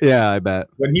honest. Like, yeah, I bet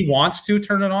when he wants to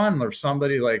turn it on, there's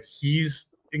somebody like he's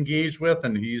engaged with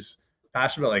and he's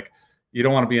passionate about, like, you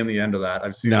don't want to be in the end of that.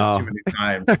 I've seen it too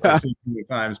many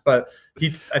times. But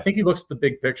I think he looks at the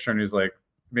big picture and he's like,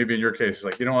 maybe in your case, he's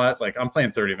like, you know what? Like, I'm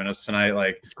playing 30 minutes tonight.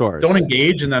 Like, of course, don't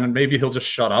engage, and then maybe he'll just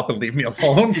shut up and leave me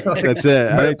alone. Like, that's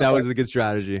it. I think that was a good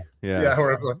strategy. Yeah.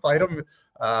 Or if I fight him,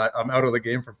 I'm out of the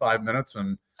game for 5 minutes,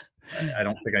 and I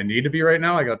don't think I need to be right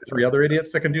now. I got 3 other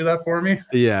idiots that can do that for me.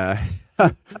 Yeah.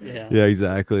 Yeah,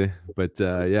 exactly. But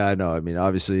I know. I mean,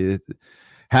 obviously,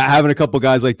 having a couple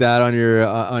guys like that on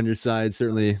your side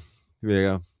certainly, there you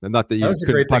go. And not that you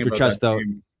couldn't puff your chest out.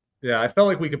 Yeah, I felt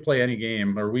like we could play any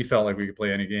game, or we felt like we could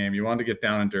play any game. You wanted to get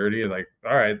down and dirty, like,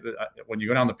 all right. When you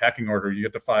go down the pecking order, you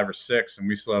get to 5 or 6, and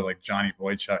we still have like Johnny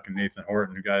Boychuk and Nathan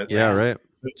Horton, who guys. Yeah, right.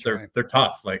 They're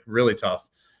tough, like really tough.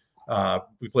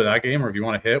 We play that game, or if you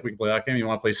want to hit, we can play that game. You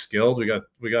want to play skilled, we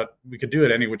could do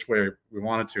it any which way we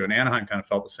wanted to. And Anaheim kind of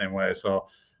felt the same way. So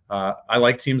I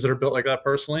like teams that are built like that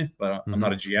personally, but I'm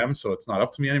not a GM, so it's not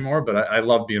up to me anymore. But I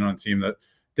love being on a team that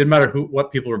didn't matter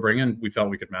what people were bringing, we felt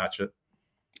we could match it.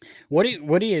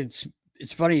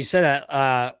 It's funny you said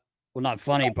that. Well, not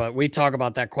funny, but we talk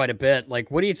about that quite a bit. Like,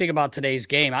 what do you think about today's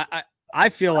game? I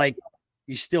feel like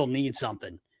you still need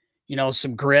something.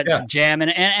 Some grit, some jam,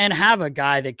 and have a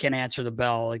guy that can answer the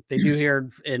bell, like they do here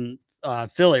in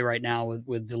Philly right now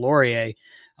with Delorier,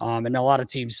 and a lot of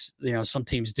teams, some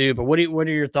teams do. But what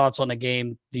are your thoughts on the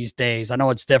game these days? I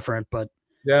know it's different, but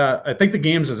yeah, I think the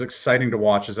game's as exciting to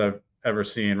watch as I've ever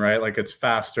seen. Right, like it's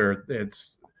faster.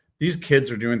 These kids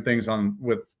are doing things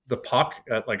with the puck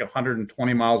at like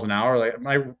 120 miles an hour. Like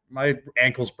my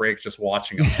ankles break just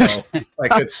watching them. So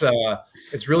like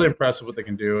it's really impressive what they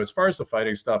can do. As far as the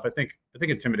fighting stuff, I think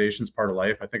intimidation is part of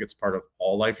life. I think it's part of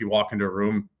all life. You walk into a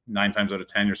room 9 times out of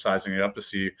 10, you're sizing it up to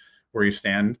see where you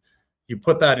stand. You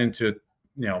put that into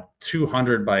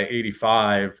 200 by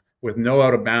 85 with no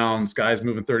out of bounds, guys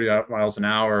moving 30 miles an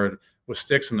hour with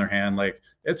sticks in their hand. Like,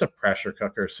 it's a pressure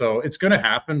cooker. So it's going to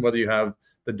happen whether you have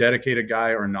the dedicated guy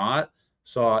or not.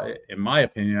 So in my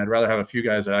opinion, I'd rather have a few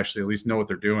guys that actually at least know what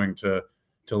they're doing to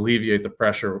alleviate the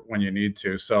pressure when you need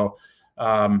to. So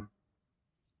I'll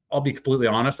be completely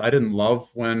honest. I didn't love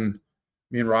when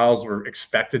me and Riles were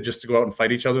expected just to go out and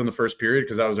fight each other in the first period,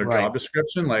 because that was our job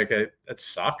description. Like, it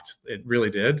sucked. It really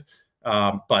did.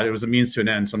 But it was a means to an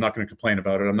end. So I'm not going to complain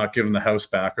about it. I'm not giving the house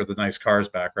back or the nice cars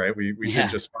back. Right. We did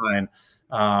just fine.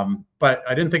 But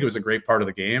I didn't think it was a great part of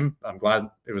the game. I'm glad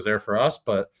it was there for us,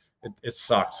 but it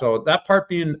sucked. So that part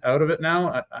being out of it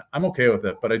now, I'm okay with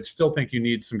it, but I still think you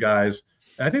need some guys.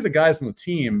 And I think the guys on the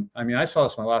team, I mean, I saw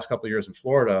this my last couple of years in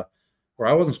Florida where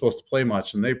I wasn't supposed to play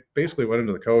much. And they basically went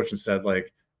into the coach and said,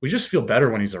 like, we just feel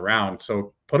better when he's around.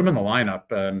 So put him in the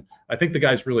lineup. And I think the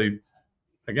guys really,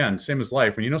 again, same as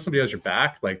life. When you know somebody has your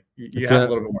back, like you have a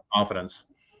little bit more confidence.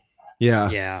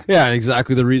 Yeah,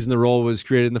 exactly. The reason the role was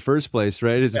created in the first place,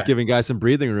 right? Is just giving guys some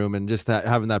breathing room, and just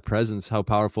having that presence, how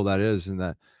powerful that is. And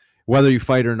that whether you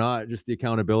fight or not, just the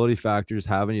accountability factors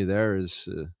having you there is,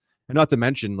 And not to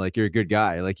mention, like, you're a good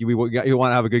guy. Like, you want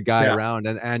to have a good guy around,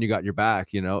 and you got your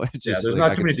back. You know, it's just, there's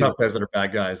not too many tough guys that are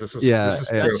bad guys. This is true.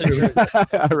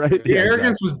 Right. The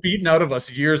arrogance was beaten out of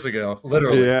us years ago,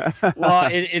 literally. Yeah. Well,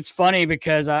 it's funny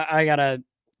because I gotta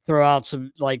throw out some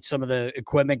of the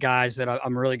equipment guys that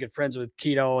I'm really good friends with,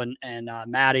 Keto and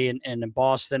Matty and in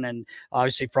Boston, and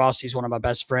obviously Frosty's one of my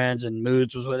best friends, and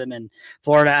Moods was with him in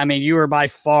Florida. I mean, you were by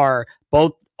far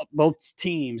both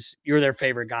teams, you're their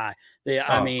favorite guy.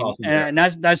 Awesome, and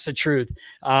that's the truth.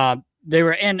 They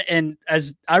were and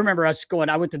as I remember us going,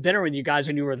 I went to dinner with you guys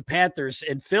when you were the Panthers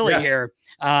in Philly here.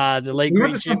 The late we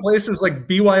went to some places like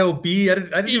BYOB. I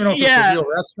didn't even know if it was a real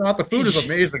restaurant. The food is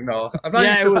amazing though. I'm not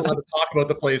even sure if I'm allowed to talk about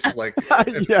the place. Like,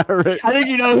 right. I think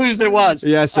you know whose it was.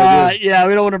 Yes, I do. Yeah,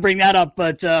 we don't want to bring that up,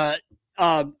 but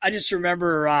I just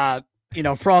remember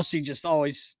Frosty just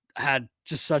always had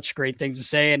just such great things to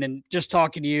say, and then just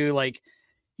talking to you, like,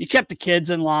 you kept the kids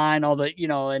in line, all the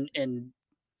and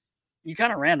you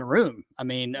kind of ran the room. I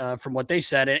mean, from what they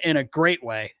said, in a great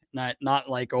way, not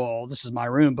like, oh, this is my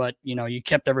room, but you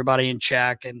kept everybody in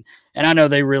check, and I know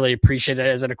they really appreciate it.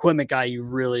 As an equipment guy, you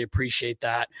really appreciate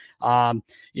that.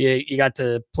 You got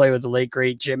to play with the late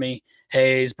great Jimmy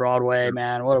Hayes, Broadway,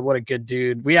 man. What a good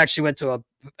dude. We actually went to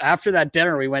after that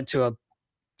dinner, we went to a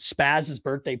Spaz's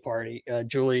birthday party,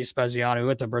 Julie Spaziano. We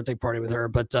went to a birthday party with her.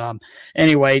 But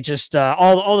anyway, just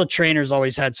all the trainers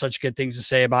always had such good things to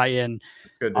say about you. And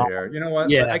good to hear. You know what?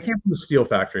 Yeah. I came from a steel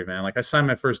factory, man. Like, I signed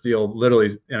my first deal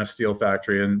literally in a steel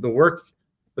factory, and the work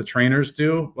the trainers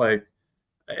do, like,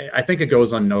 I think it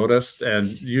goes unnoticed,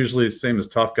 and usually the same as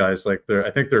tough guys. Like,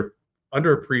 I think they're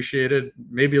underappreciated,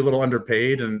 maybe a little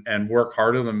underpaid, and work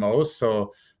harder than most.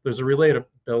 So there's a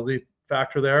relatability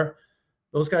factor there.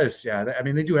 Those guys, I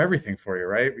mean, they do everything for you,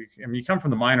 right? I mean, you come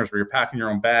from the minors where you're packing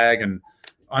your own bag and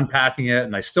unpacking it,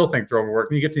 and I still think they're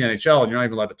overworked. And you get to the NHL, and you're not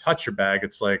even allowed to touch your bag.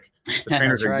 It's like the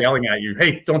trainers are yelling at you,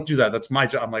 "Hey, don't do that. That's my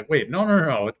job." I'm like, "Wait,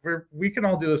 no. We can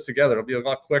all do this together. It'll be a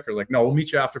lot quicker." Like, "No, we'll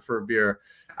meet you after for a beer."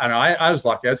 I don't know. I was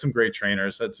lucky. I had some great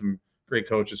trainers, had some great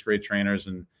coaches, great trainers,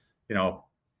 and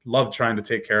loved trying to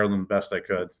take care of them the best I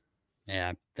could.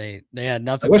 Yeah, they had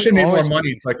nothing. I wish I made more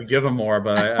money so I could give them more,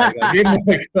 but I gave them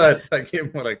what I could. I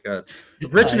gave them what I could.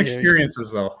 Rich in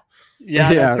experiences, though.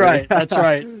 Yeah, that's right. That's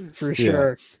right, for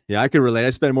sure. Yeah, I could relate. I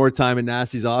spent more time in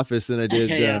Nasty's office than I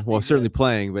did. Certainly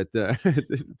playing, but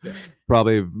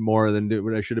probably more than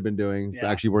what I should have been doing.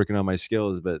 Actually working on my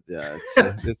skills. But we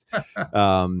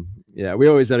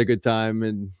always had a good time,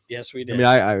 and yes, we did. I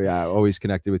mean, I always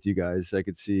connected with you guys.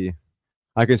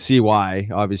 I can see why.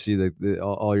 Obviously,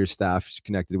 all your staff is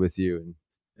connected with you, and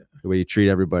the way you treat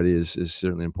everybody is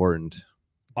certainly important.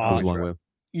 Goes a long way.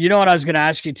 You know what I was going to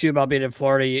ask you too about being in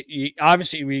Florida?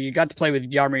 Obviously, you got to play with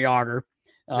Jaromir Jagr,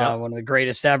 one of the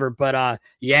greatest ever. But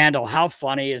Yandel, how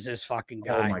funny is this fucking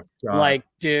guy? Oh my God. Like,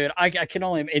 dude, I can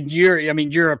only. And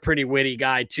you're a pretty witty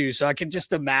guy too, so I can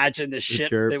just imagine the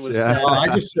shit that was. I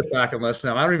just sit back and listen.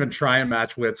 I don't even try and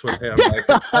match wits with him.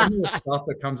 Like, some of the stuff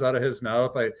that comes out of his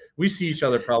mouth. Like, we see each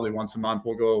other probably once a month.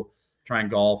 We'll go try and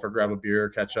golf or grab a beer,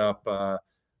 catch up.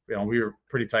 We were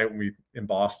pretty tight when we in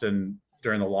Boston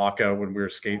during the lockout when we were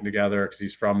skating together, because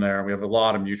he's from there, and we have a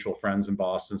lot of mutual friends in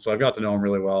Boston. So I've got to know him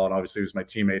really well, and obviously he was my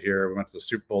teammate here. We went to the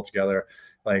Super Bowl together.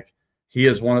 Like, he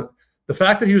is the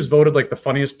fact that he was voted like the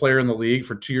funniest player in the league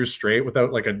for 2 years straight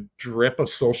without like a drip of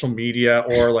social media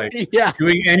or like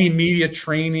doing any media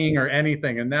training or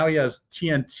anything. And now he has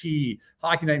TNT,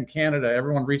 Hockey Night in Canada,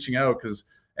 everyone reaching out and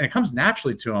it comes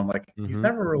naturally to him. Like, he's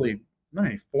never really not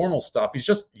any formal stuff. He's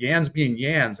just Yans being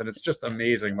Yans, and it's just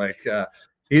amazing. Like,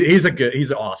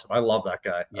 he's awesome. I love that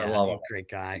guy. Yeah, I love him. Great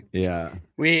guy. Yeah.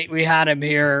 We had him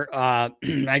here. I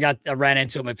ran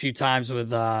into him a few times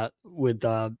with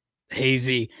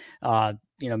Hazy,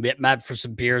 met for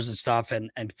some beers and stuff,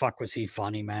 and fuck, was he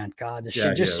funny, man. God, the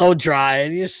shit just so dry.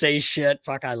 He just say shit.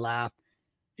 Fuck, I laugh.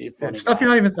 Stuff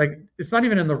you're not even like, it's not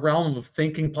even in the realm of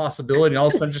thinking possibility, and all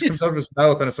of a sudden it just comes out of his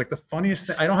mouth, and it's like the funniest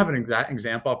thing. I don't have an exact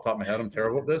example off the top of my head. I'm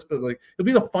terrible at this, but like, it'll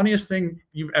be the funniest thing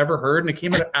you've ever heard, and it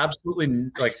came out of absolutely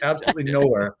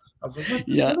nowhere. I was like,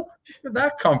 where did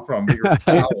that come from?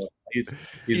 He's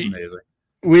amazing.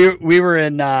 We were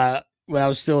in when I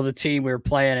was still the team, we were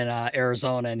playing in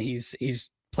Arizona, and he's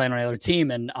playing on the other team,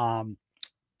 and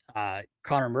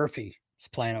Connor Murphy is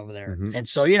playing over there, and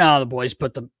so the boys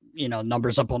put the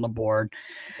numbers up on the board.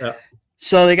 Yeah.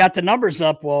 So they got the numbers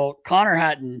up. Well, Connor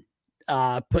hadn't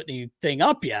put anything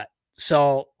up yet.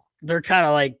 So they're kind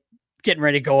of like getting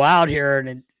ready to go out here,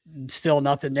 and still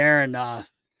nothing there. And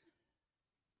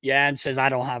and says, I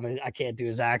can't do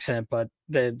his accent, but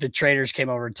the traders came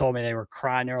over and told me they were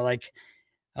crying. They were like,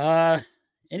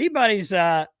 anybody's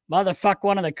motherfuck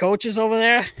one of the coaches over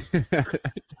there.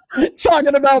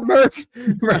 Talking about Murph.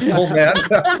 Old man.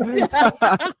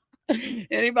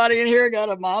 Anybody in here got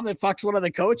a mom that fucks one of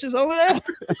the coaches over there?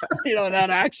 You know, in that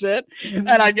accent. And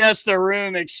I guess the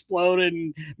room exploded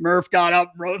and Murph got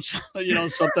up and wrote, you know,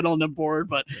 something on the board.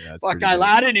 But fuck,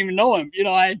 I didn't even know him. You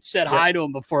know, I had said hi to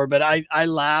him before, but I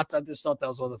laughed. I just thought that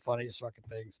was one of the funniest fucking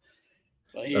things.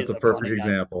 That's a perfect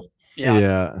example. Yeah.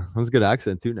 That was a good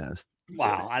accent too, Nest.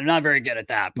 Wow, I'm not very good at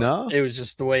that. But no, it was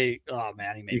just the way. Oh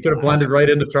man, he made you could have blended right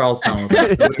into Charlestown.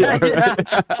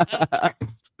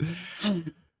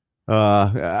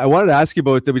 I wanted to ask you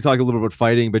about that. We talked a little bit about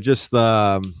fighting, but just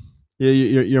your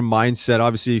mindset.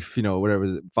 Obviously, you know, whatever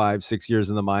 5-6 years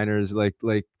in the minors, like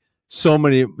so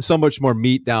much more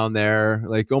meat down there,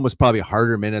 like almost probably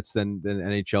harder minutes than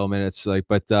NHL minutes. Like,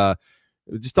 but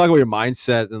just talk about your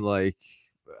mindset and like.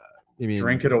 I mean,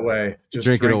 drink it away. Just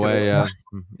drink it away.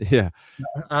 Yeah.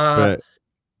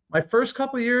 My first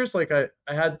couple of years, like I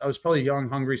was probably young,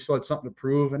 hungry, still had something to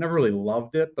prove. I never really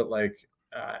loved it, but like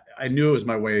I knew it was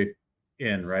my way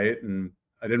in, right? And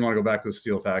I didn't want to go back to the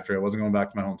steel factory. I wasn't going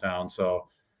back to my hometown, so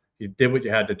you did what you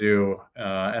had to do.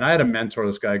 And I had a mentor,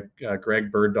 this guy,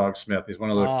 Greg Bird Dog Smith. He's one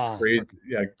of the crazy.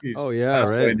 Yeah.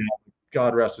 Right.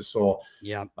 God rest his soul.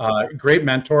 Yeah. Great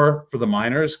mentor for the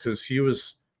minors because he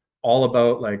was all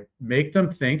about like make them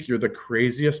think you're the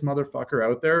craziest motherfucker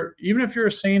out there. Even if you're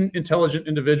a sane, intelligent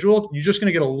individual, you're just going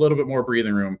to get a little bit more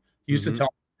breathing room. He used to tell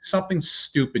me something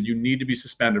stupid. You need to be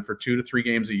suspended for 2 to 3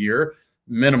 games a year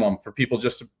minimum for people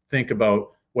just to think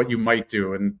about what you might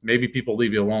do. And maybe people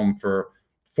leave you alone for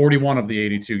 41 of the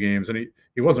 82 games. And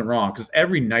he wasn't wrong because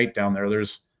every night down there,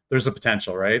 there's a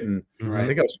potential, right? And I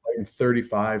think I was fighting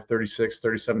 35, 36,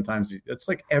 37 times. It's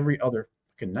like every other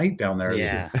night down there.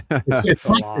 Yeah. It's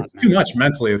too much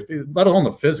mentally, let alone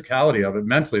the physicality of it.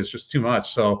 Mentally, it's just too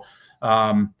much. So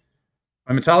my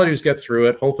mentality is get through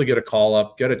it, hopefully get a call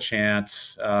up, get a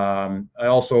chance. I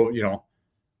also, you know,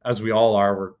 as we all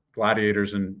are, we're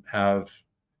gladiators and have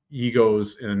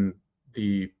egos in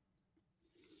the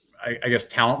I guess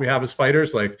talent we have as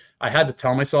fighters. Like I had to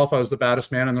tell myself I was the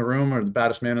baddest man in the room or the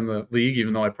baddest man in the league,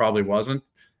 even though I probably wasn't.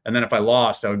 And then if I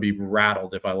lost, I would be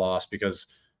rattled if I lost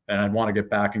and I'd want to get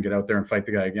back and get out there and fight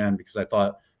the guy again because I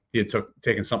thought he had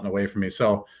taken something away from me.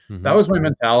 So that was my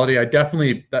mentality. I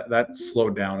definitely that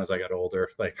slowed down as I got older.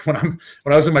 Like when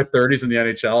I was in my 30s in the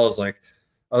NHL, I was like,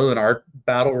 other than our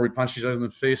battle where we punched each other in the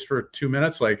face for 2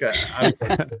 minutes, like I was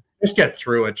like, just get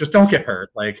through it. Just don't get hurt.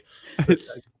 Like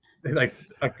I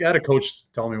had a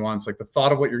coach tell me once, like the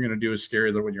thought of what you're going to do is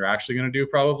scarier than what you're actually going to do,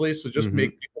 probably. So just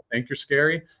make people think you're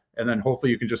scary. And then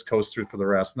hopefully you can just coast through for the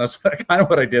rest. And that's kind of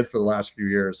what I did for the last few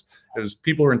years. It was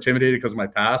people were intimidated because of my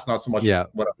past, not so much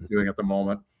what I'm doing at the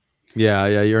moment. Yeah.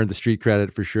 You earned the street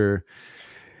credit for sure.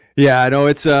 Yeah, I know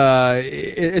it's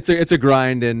a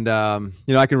grind, and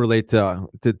you know, I can relate to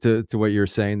what you're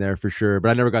saying there for sure. But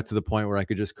I never got to the point where I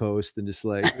could just coast and just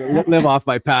like live off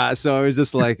my past. So it was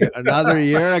just like another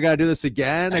year. I got to do this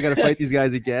again. I got to fight these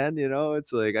guys again. You know,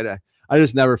 it's like I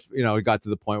just never, you know, got to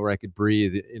the point where I could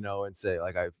breathe, you know, and say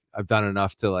like I've done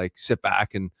enough to like sit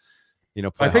back and, you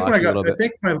know, play I think hockey when I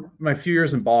think my few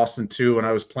years in Boston too, when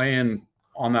I was playing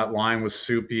on that line with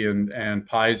Soupy and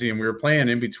Pisey, and we were playing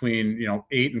in between, you know,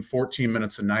 8 and 14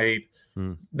 minutes a night.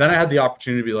 Then I had the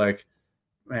opportunity to be like,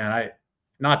 man,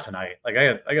 not tonight. Like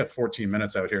I got 14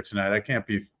 minutes out here tonight. I can't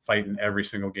be fighting every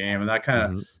single game. And that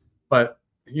kind of, but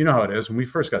you know how it is. When we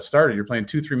first got started, you're playing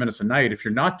 2-3 minutes a night. If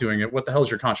you're not doing it, what the hell is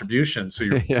your contribution? So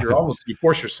you're almost, you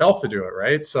force yourself to do it.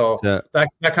 Right. So that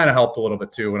kind of helped a little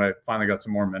bit too, when I finally got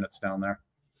some more minutes down there.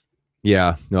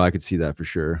 Yeah, no, I could see that for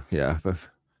sure. Yeah.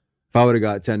 If I would have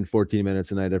got 10, 14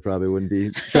 minutes a night, I probably wouldn't be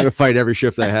trying to fight every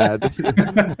shift I had.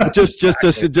 just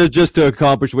to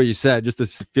accomplish what you said, just to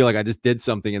feel like I just did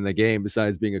something in the game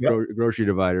besides being a grocery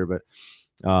divider. But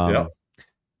I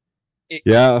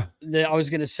was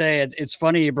going to say, it's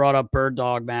funny you brought up Bird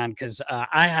Dog, man, because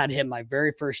I had him my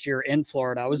very first year in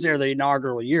Florida. I was there the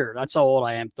inaugural year. That's how old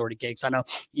I am, 30 cakes. I know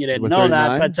you didn't know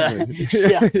 39? That,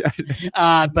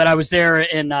 but but I was there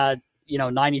in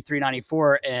 93,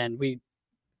 94, and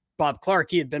Bob Clark,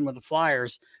 he had been with the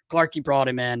Flyers. Clarky brought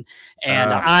him in,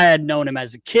 and I had known him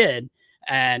as a kid.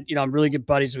 And, you know, I'm really good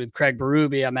buddies with Craig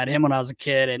Berube. I met him when I was a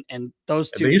kid, and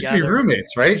those two. They used to be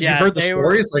roommates, right? Yeah, you heard the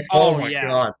stories? Like, oh my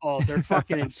God. Oh, they're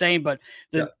fucking insane. But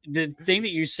the thing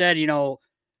that you said, you know,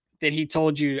 that he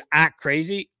told you act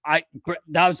crazy,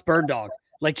 that was Bird Dog.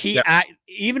 Like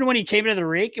even when he came into the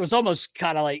rink, it was almost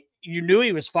kind of like, you knew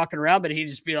he was fucking around, but he'd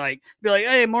just be like,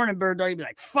 hey, morning, Bird Dog. He'd be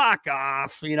like, fuck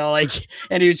off, you know, like,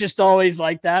 and he was just always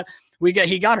like that.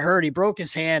 He got hurt. He broke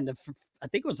his hand. I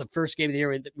think it was the first game of the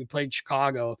year we played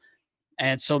Chicago,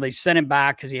 And so they sent him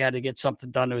back because he had to get something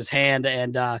done to his hand.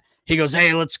 And he goes,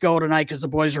 hey, let's go tonight because the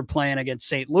boys are playing against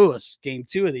St. Louis, game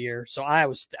 2 of the year. So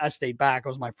I stayed back. It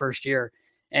was my first year.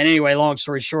 And anyway, long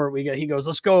story short, he goes,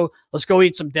 let's go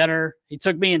eat some dinner. He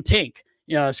took me and Tink,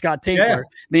 Scott Tinkler,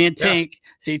 me and Tink.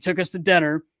 He took us to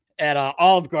dinner at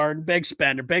Olive Garden, big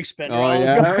spender. Oh, Olive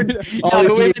yeah. Garden. All you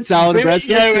can eat salad and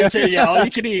breadsticks. All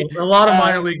you can eat. A lot of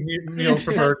minor league meals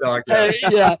for Bird Dog.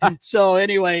 Yeah. So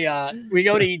anyway, we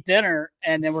go to eat dinner,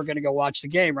 and then we're going to go watch the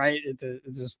game, right?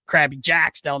 It's this Krabby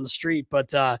Jack's down the street.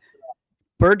 But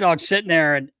Bird Dog's sitting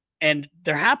there, and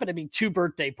there happened to be 2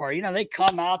 birthday parties. They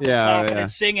come out, clapping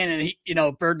and singing,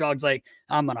 and Bird Dog's like,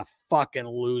 I'm gonna fucking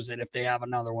lose it if they have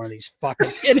another one of these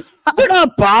fucking. And we're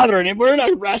not bothering him. We're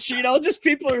not rushing. Just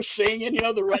people are singing.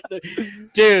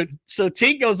 Dude. So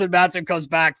Tink goes to the bathroom, comes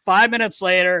back 5 minutes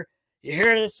later. You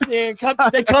hear this? They come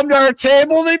to our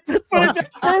table. They put it to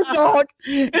Bird Dog,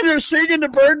 and they're singing to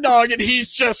Bird Dog, and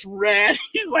he's just red.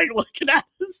 He's like looking at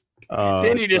us.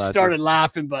 Then he just started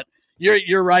laughing, but.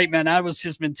 You're right, man. That was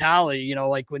his mentality.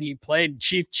 Like when he played,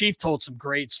 Chief told some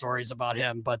great stories about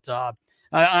him. But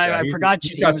I forgot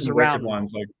he was around.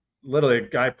 Ones, like literally a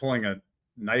guy pulling a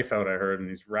knife out. I heard, and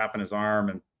he's wrapping his arm,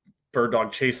 and Bird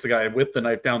Dog chased the guy with the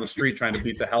knife down the street, trying to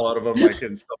beat the hell out of him, like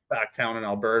in some back town in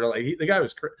Alberta. Like the guy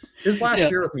was his last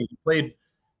year with me. He played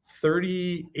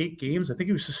 38 games. I think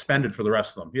he was suspended for the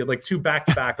rest of them. He had like 2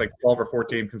 back-to-back, like 12 or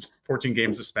 14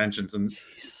 game suspensions, and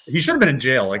he should have been in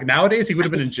jail. Like nowadays, he would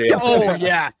have been in jail. Oh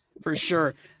yeah, for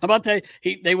sure. How about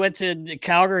they went to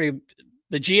Calgary.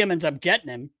 The GM ends up getting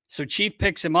him, so Chief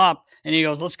picks him up, and he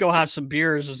goes, "Let's go have some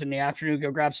beers." It was in the afternoon. Go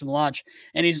grab some lunch,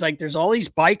 and he's like, "There's all these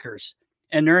bikers."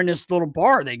 And they're in this little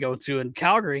bar they go to in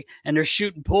Calgary, and they're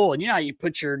shooting pool. And how you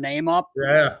put your name up?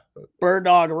 Yeah. Bird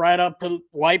Dog right up,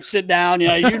 wipes it down.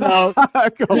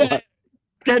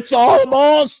 Gets all the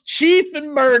balls. Chief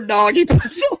and Bird Dog. He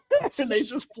puts them and they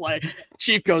just play.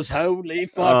 Chief goes, holy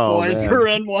fuck, boys. Man. We're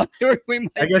in one. I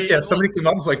guess, somebody came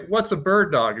up and was like, what's a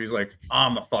Bird Dog? He's like,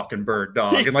 I'm the fucking Bird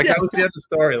Dog. And that was the end of the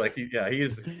story. Like,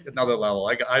 he's another level.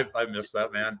 I miss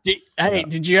that, man.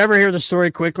 Did you ever hear the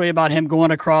story quickly about him going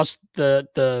across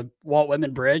the Walt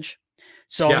Whitman Bridge?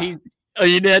 So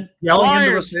you did?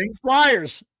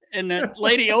 Flyers. And the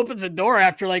lady opens the door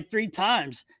after like 3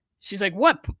 times. She's like,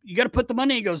 what? You got to put the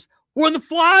money in. He goes, we're the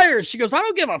Flyers. She goes, I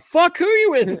don't give a fuck who you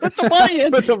with. Put the money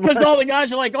in. Because all the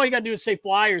guys are like, all you got to do is say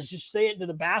Flyers. Just say it into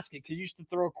the basket because you used to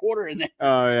throw a quarter in there.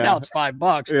 Oh, yeah. Now it's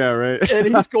 $5. Yeah, right. And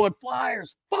he's going,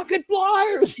 Flyers. Fucking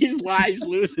Flyers. He's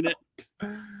losing it.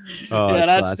 Oh,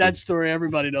 that's that story.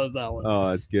 Everybody knows that one.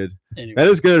 Oh, that's good. Anyway. That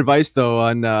is good advice, though,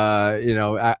 on,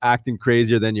 acting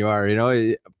crazier than you are.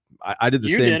 I did the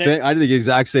same thing. I did the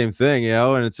exact same thing,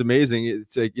 and it's amazing.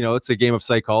 It's like, it's a game of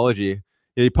psychology.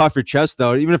 You puff your chest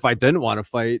out, even if I didn't want to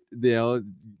fight,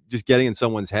 just getting in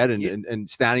someone's head and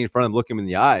standing in front of them, looking them in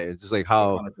the eye. It's just like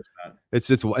how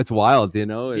 100%. It's wild, You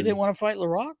didn't want to fight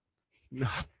LaRock?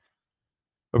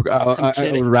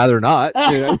 I would rather not.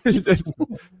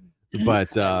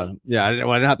 But I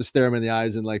didn't have to stare him in the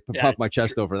eyes and like puff my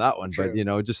chest over that one. True.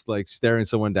 But just like staring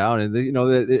someone down, and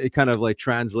it kind of like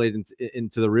translates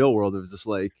into the real world. It was just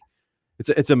like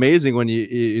it's amazing when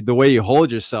you the way you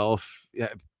hold yourself.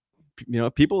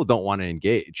 People don't want to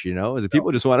engage.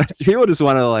 People just want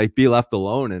to like be left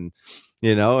alone, and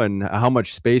and how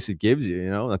much space it gives you.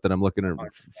 Not that I'm looking at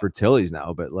for Tillies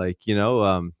now, but like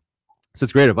so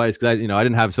it's great advice because I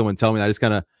didn't have someone tell me. I just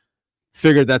kind of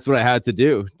figured that's what I had to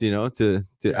do, to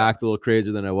act a little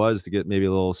crazier than I was to get maybe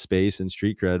a little space and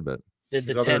street cred. But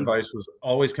his other advice was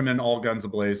always come in all guns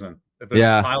a-blazing. If there's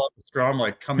a pile up the scrum,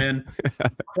 like come in,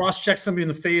 cross-check somebody in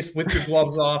the face with your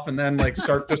gloves off, and then like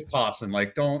start just tossing.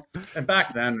 Like don't. And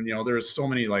back then, there was so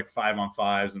many like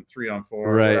 5-on-5s and 3-on-4s.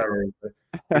 Right. Whatever.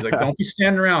 He's like, don't be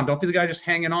standing around. Don't be the guy just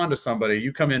hanging on to somebody.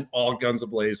 You come in all guns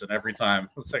a-blazing every time.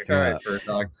 It's like, all right, Bird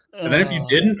Dog. And then if you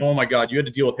didn't, oh my God, you had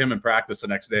to deal with him in practice the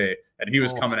next day, and he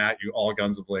was coming at you all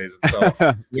guns a-blazing. So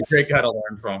you're a great guy to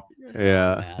learn from.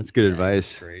 Yeah, that's good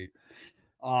advice. Great.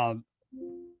 One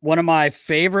of my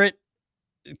favorite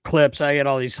clips, I get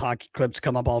all these hockey clips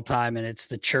come up all the time, and it's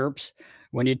the chirps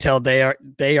when you tell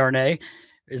Desharnais,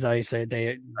 is how you say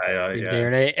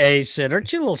Desharnais. He said,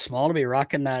 aren't you a little small to be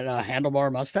rocking that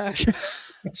handlebar mustache?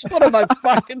 It's one of my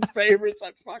fucking favorites.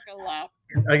 I fucking laugh.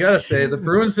 I gotta say, the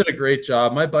Bruins did a great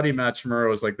job. My buddy Matt Schmurro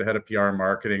was like the head of PR and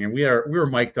marketing, and we were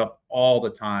mic'd up all the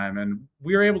time, and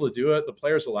we were able to do it. The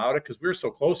players allowed it because we were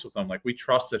so close with them. Like we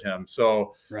trusted him.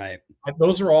 So right,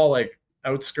 those are all like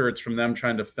outskirts from them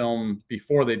trying to film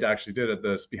before they actually did it,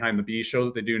 this Behind the Bee show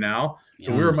that they do now.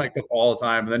 So we were mic'd up all the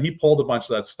time. And then he pulled a bunch of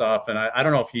that stuff. And I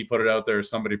don't know if he put it out there or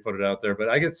somebody put it out there, but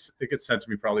it gets sent to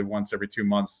me probably once every 2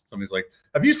 months. Somebody's like,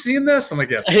 have you seen this? I'm like,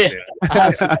 yes, I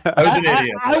was an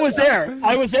idiot. I was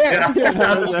there.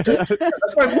 Yeah,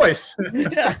 that's my voice.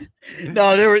 Yeah.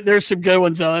 No, there's some good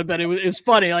ones though, but it's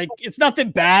funny. Like, it's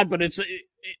nothing bad, but it's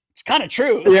kind of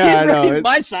true. Yeah, I know. He's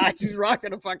my size. He's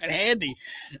rocking a fucking handy.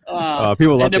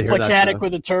 People love and to the hear that Placanic stuff.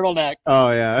 with a turtleneck. Oh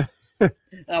yeah.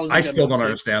 I still don't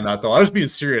understand that though. I was being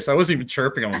serious. I wasn't even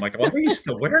chirping him. I'm like, why are you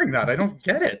still wearing that? I don't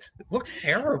get it. It looks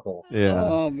terrible. Yeah.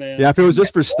 Oh man. Yeah, if it was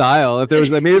just for style, if there was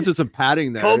maybe it's just some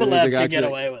padding there. Kovalev can get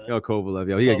away with it. Oh, Kovalev,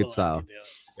 yeah, he got good style.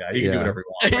 Yeah, he can do whatever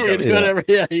he wants. He can do whatever.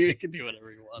 Yeah, he can do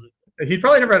whatever he wanted. He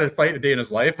probably never had a fight a day in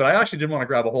his life, but I actually didn't want to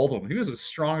grab a hold of him. He was as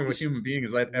strong of a human being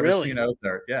as I'd ever seen out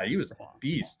there. Yeah, he was a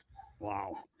beast.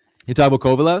 Wow. You talk about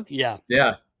Kovalev? Yeah.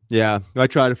 Yeah. Yeah. I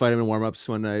tried to fight him in warm-ups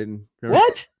one night. And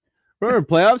What? Remember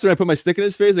playoffs when I put my stick in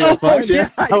his face? I got yeah.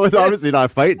 I was obviously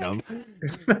not fighting him.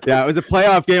 Yeah, it was a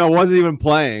playoff game. I wasn't even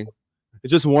playing. It's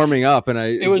just warming up, and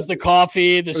it was the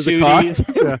coffee, the sooties,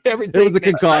 everything. It was the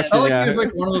concoction. I felt like he was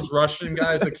like one of those Russian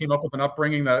guys that came up with an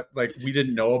upbringing that like we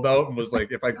didn't know about, and was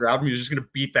like, if I grabbed him, he was just gonna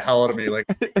beat the hell out of me, like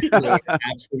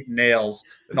absolute nails,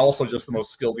 and also just the most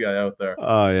skilled guy out there.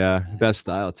 Oh yeah, best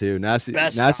style too. Nasty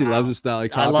loves his style.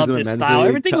 I love his style.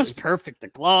 Everything was perfect. The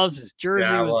gloves, his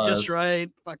jersey was just right.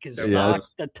 Fuck his stock,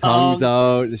 the tongues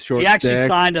out, the short. He actually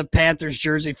signed a Panthers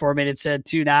jersey for me, and it said,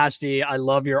 "Too nasty. I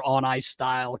love your on ice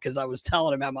style," because I was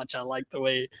telling him how much I liked the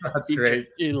way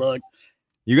he looked.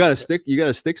 You got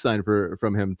a stick sign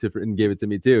from him and gave it to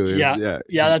me too. Yeah,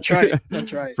 that's right.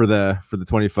 That's right. for the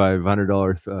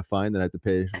 $2,500 fine that I had to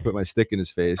pay to put my stick in his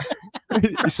face.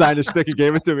 He signed a stick and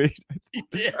gave it to me. He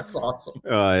did. That's awesome.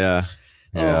 Oh yeah.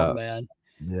 Oh man.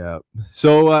 Yeah.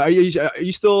 So are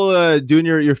you still doing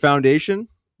your foundation?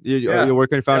 You're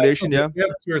working on foundation? Yeah. We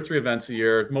have 2 or 3 events a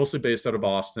year, mostly based out of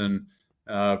Boston.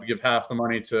 We give half the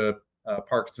money to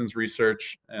Parkinson's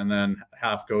research, and then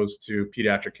half goes to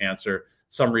pediatric cancer.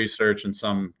 Some research and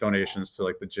some donations to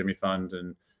like the Jimmy Fund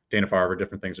and Dana-Farber,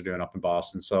 different things are doing up in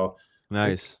Boston. So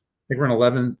nice. I think we're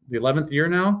in the 11th year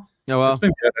now. Oh well, it's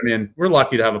been good. I mean, we're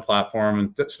lucky to have a platform,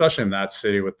 and especially in that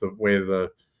city with the way the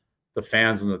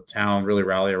fans in the town really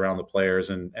rally around the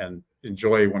players and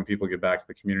enjoy when people get back to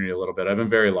the community a little bit. I've been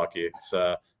very lucky. It's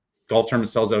golf tournament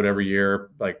sells out every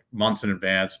year, like months in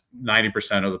advance.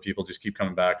 90% of the people just keep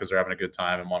coming back because they're having a good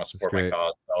time and want to support my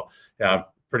cause. So yeah, I'm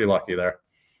pretty lucky there.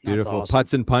 Beautiful. Awesome.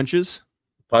 Putts and punches.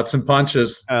 Putts and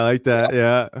punches. I like that.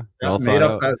 Yeah. Made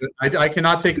up. I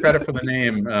cannot take credit for the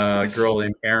name. A girl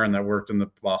named Karen that worked in the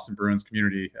Boston Bruins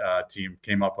community team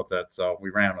came up with it. So we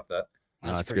ran with it.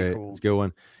 That's great. Cool. It's a good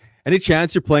one. Any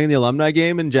chance you're playing the alumni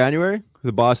game in January?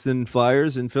 The Boston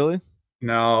Flyers in Philly?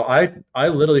 No, I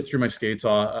literally threw my skates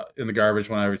in the garbage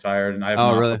when I retired, and I have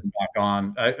not put them back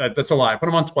on. That's a lie. I put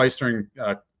them on twice during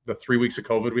the 3 weeks of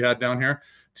COVID we had down here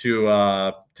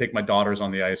to take my daughters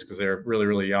on the ice because they're really,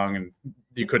 really young and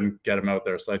you couldn't get them out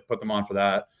there. So I put them on for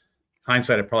that.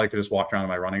 Hindsight, I probably could just walked around in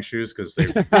my running shoes because they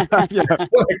were like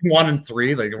 1 and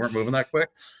 3, like they weren't moving that quick.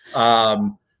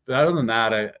 But other than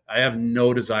that, I have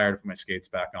no desire to put my skates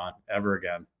back on ever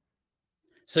again.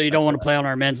 So you don't want to play on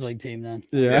our men's league team then?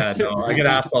 Yeah, no, I get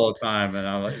asked all the time,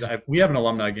 and we have an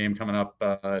alumni game coming up.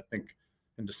 I think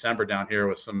in December down here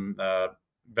with some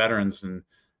veterans, and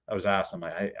I was asked, I'm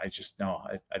like, I just no,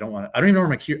 I don't want to. I don't even know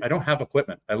where I don't have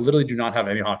equipment. I literally do not have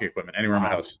any hockey equipment anywhere in my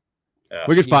house. Yeah.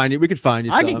 We could find you. We could find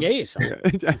you. I can get you some. Yeah,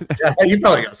 you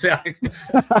probably got. Yeah,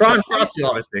 Ron Cross, you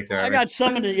always take care of me. I got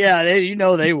some of the. Yeah,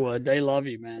 they would. They love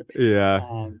you, man.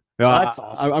 Yeah. That's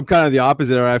awesome. I'm kind of the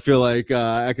opposite. I feel like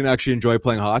I can actually enjoy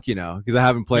playing hockey now because I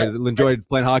haven't enjoyed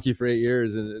playing hockey for 8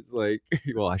 years, and it's like,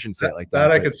 well, I shouldn't say it like that.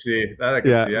 That I could see. That I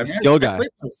could see. I mean, skill guy. I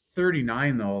played since I was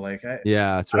 39 though. Like, that's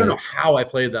right. I don't know how I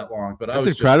played that long, but I was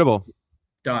incredible. Just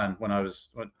done when I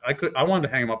wanted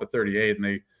to hang him up at 38, and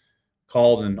they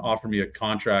called and offered me a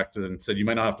contract and said, you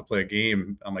might not have to play a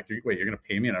game. I'm like, wait, you're going to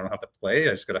pay me and I don't have to play?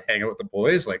 I just got to hang out with the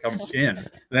boys? Like, I'm in. And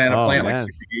then I ended up playing like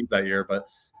 60 games that year. But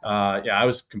I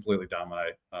was completely done when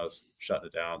I was shutting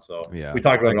it down. So we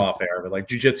talked about it off air, but like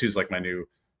jiu-jitsu is like my new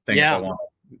thing. Yeah. I want.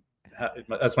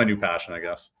 That's my new passion, I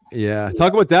guess. Yeah.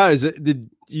 Talk about that. Did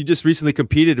you just recently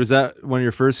competed? Was that one of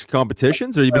your first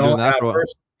competitions or you've been doing that for a while?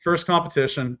 First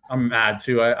competition, I'm mad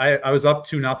too. I was up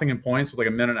 2-0 in points with like a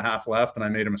minute and a half left, and I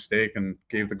made a mistake and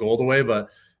gave the gold away.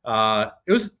 But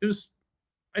it was.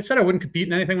 I said I wouldn't compete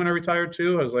in anything when I retired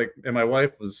too. I was like, and my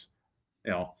wife was,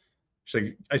 she's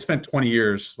like, I spent 20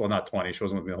 years. Well, not 20. She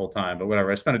wasn't with me the whole time, but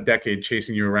whatever. I spent a decade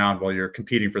chasing you around while you're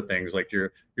competing for things. Like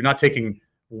you're not taking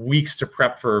weeks to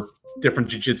prep for different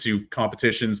jiu-jitsu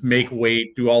competitions, make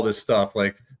weight, do all this stuff.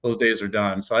 Like those days are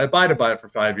done. So I abided by it for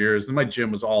 5 years, and my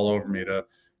gym was all over me to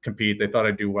compete. They thought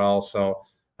I'd do well. So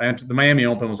I entered the Miami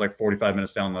Open was like 45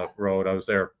 minutes down the road. I was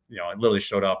there, I literally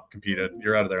showed up, competed.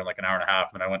 You're out of there in like an hour and a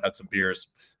half. And I went and had some beers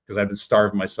because I've been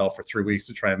starving myself for 3 weeks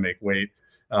to try and make weight.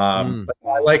 But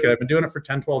I like it. I've been doing it for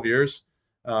 10, 12 years.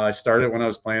 I started when I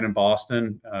was playing in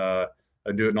Boston.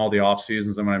 I do it in all the off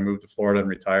seasons. And when I moved to Florida and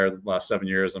retired the last 7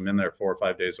 years, I'm in there 4 or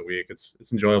 5 days a week. It's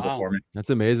enjoyable for me. That's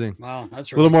amazing. Wow.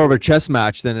 That's a little more of a chess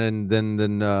match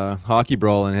than hockey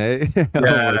brawling. Hey,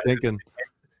 yeah, thinking.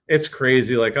 It's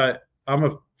crazy. Like I'm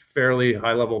a fairly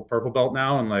high level purple belt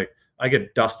now. And like, I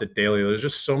get dusted daily. There's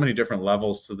just so many different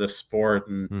levels to this sport.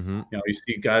 And, you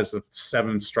see guys with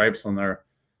 7 stripes on their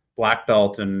black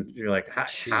belt, and you're like,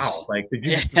 how? Like, did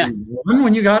you win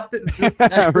when you got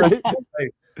right?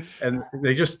 Like, and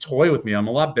they just toy with me. I'm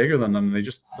a lot bigger than them. They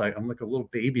just I'm like a little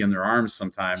baby in their arms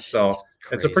sometimes. So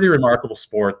it's a pretty remarkable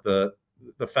sport. The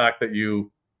fact that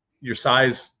your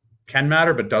size can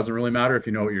matter, but doesn't really matter if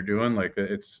you know what you're doing. Like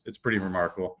it's pretty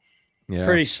remarkable. Yeah.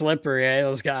 Pretty slippery,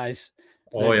 those guys.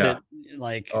 Oh yeah.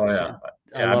 Yeah,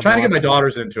 I'm trying to get my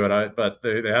daughters into it, but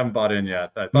they haven't bought in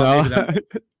yet.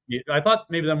 I thought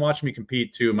maybe them watching me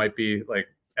compete too might be like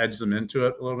edge them into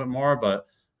it a little bit more, but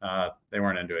they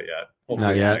weren't into it yet.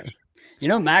 Hopefully not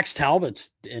yet. Max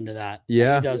Talbot's into that.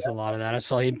 Yeah, he does a lot of that. I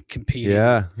saw him compete.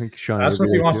 Yeah, I think Sean. That's what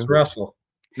he wants to wrestle.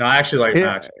 No, I actually like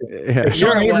Max. If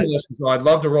Sean listens, so I'd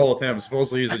love to roll with him.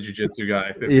 Supposedly he's a jiu-jitsu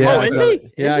guy. Yeah, oh, is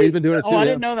he? Yeah, he's been doing it too. Oh, I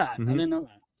didn't know that. I didn't know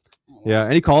that. Oh, yeah,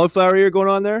 any cauliflower ear going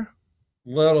on there? A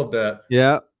little bit.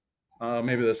 Yeah.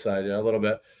 Maybe this side, a little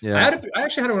bit. Yeah. I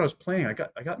actually had it when I was playing. I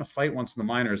got in a fight once in the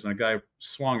minors, and a guy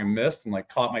swung and missed and like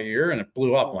caught my ear, and it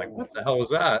blew up. I'm like, what the hell was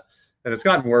that? And it's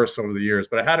gotten worse over the years.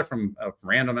 But I had it from a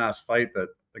random ass fight that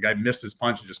the guy missed his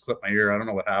punch and just clipped my ear. I don't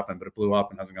know what happened, but it blew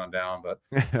up and hasn't gone down. But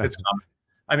it's coming.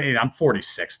 I mean, I'm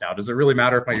 46 now. Does it really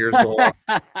matter if my ears go off?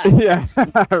 Yeah,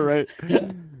 right.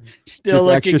 Still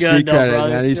just looking good, though, credit, brother.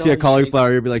 Man. You see a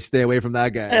cauliflower, you'll be like, stay away from that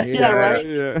guy. Yeah, right.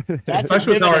 Yeah.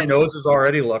 Especially with how our noses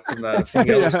already look from the other stuff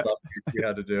we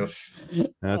had to do.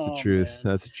 That's the truth.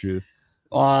 Man. That's the truth.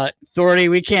 Thorty,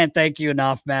 we can't thank you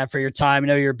enough, man, for your time. I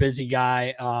know you're a busy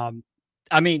guy.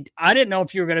 I mean, I didn't know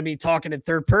if you were going to be talking in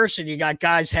third person. You got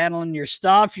guys handling your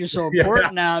stuff. You're so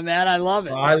important now, man. I love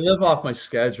it. I live off my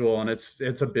schedule, and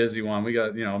it's a busy one. We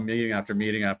got meeting after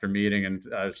meeting after meeting, and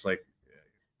I was like,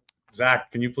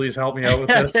 Zach, can you please help me out with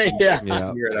this? Yeah.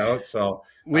 Figure it out. So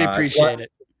we appreciate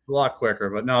it. A lot quicker,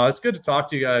 but no, it's good to talk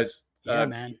to you guys. Yeah,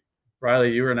 man.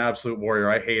 Riley, you were an absolute warrior.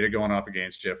 I hated going up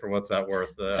against you. For what's that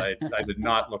worth? I did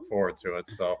not look forward to it.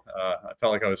 So I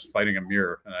felt like I was fighting a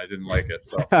mirror, and I didn't like it.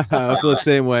 So I feel the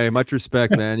same way. Much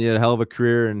respect, man. You had a hell of a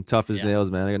career and tough as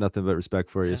nails, man. I got nothing but respect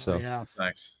for you. So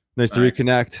thanks. Nice to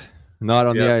reconnect. Not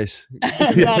on the ice.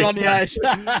 Not on the ice.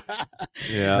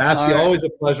 Yeah. Nasty, always a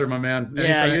pleasure, my man.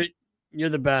 Anytime. Yeah, you're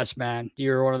the best, man.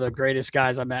 You're one of the greatest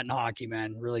guys I met in hockey,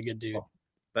 man. Really good dude.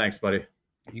 Thanks, buddy.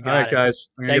 You got All right, guys.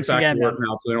 I'm going to get back to work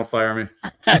now so they don't fire me.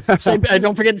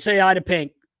 Don't forget to say hi to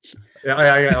Pink. Yeah.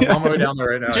 I'm on my way down there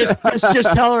right now.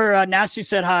 Just tell her Nasty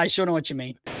said hi. She'll know what you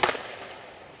mean.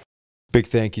 Big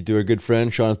thank you to our good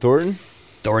friend, Shawn Thornton.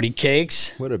 Thorty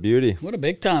Cakes. What a beauty. What a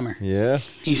big timer. Yeah.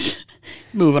 He's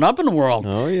moving up in the world.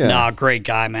 Oh, yeah. Nah, great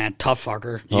guy, man. Tough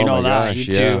fucker. You know that.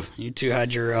 Gosh, you two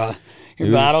had your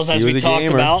battles, as we talked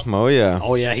about. Oh, yeah.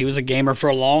 Oh, yeah. He was a gamer for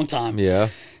a long time. Yeah.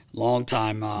 Long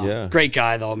time. Great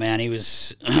guy, though, man. He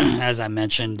was, as I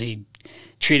mentioned, he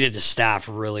treated the staff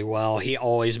really well. He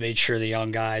always made sure the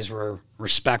young guys were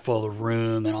respectful of the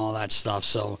room and all that stuff.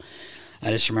 So I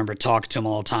just remember talking to him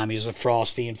all the time. He was with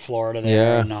Frosty in Florida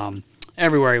there. And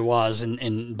everywhere he was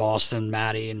in Boston,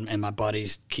 Matty and my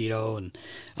buddies, Keto, and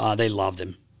they loved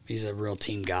him. He's a real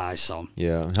team guy. So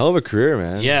yeah, hell of a career,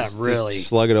 man. Yeah, really.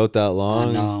 Slug it out that long.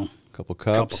 I know. Couple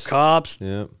cups.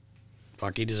 Yeah.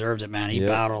 Fuck, he deserved it, man. He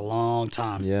battled a long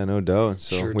time. Yeah, no doubt.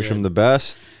 So sure wish did. him the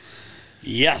best.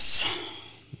 Yes.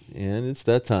 And it's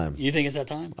that time. You think it's that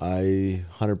time? I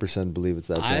 100% believe it's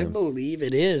that time. I believe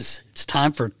it is. It's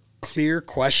time for Clear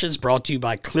Questions, brought to you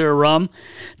by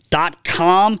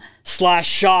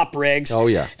clearrum.com/shop, Riggs. Oh,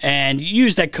 yeah. And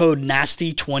use that code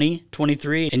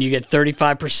NASTY2023, and you get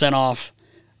 35% off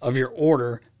of your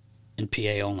order in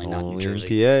PA only, not New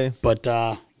Jersey. In PA.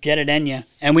 But get it in you.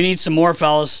 And we need some more,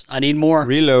 fellas. I need more.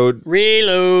 Reload.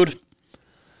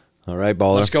 All right,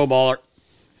 baller. Let's go, baller.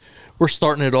 We're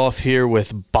starting it off here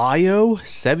with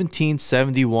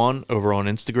Bio1771 over on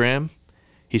Instagram.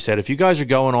 He said, if you guys are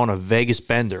going on a Vegas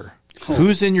bender,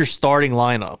 who's in your starting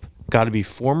lineup? Got to be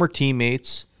former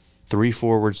teammates, 3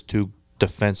 forwards, 2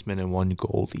 defensemen, and 1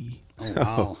 goalie. Oh,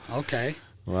 wow. Okay.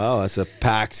 Wow, that's a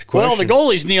packed question. Well, the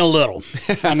goalie's Neil Little.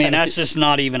 I mean, that's just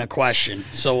not even a question.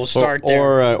 So we'll start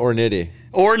there. Or Nitty.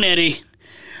 Or Nitty.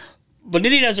 But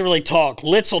Nitty doesn't really talk.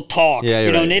 Litz will talk. Yeah,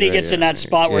 you know, right, Nitty gets in that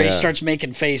spot where he Yeah. starts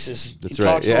making faces. That's he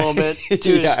right, talks yeah. a little bit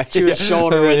to his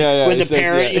shoulder with He the says,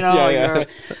 parrot, yeah, you know. yeah.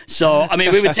 So, I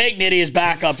mean, we would take Nitty as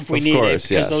backup if we Of needed course,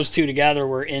 because yes. those two together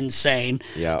were insane.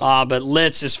 Yeah. But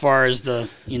Litz, as far as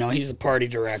he's the party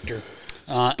director.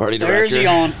 Party There's director.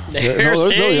 yawn. There's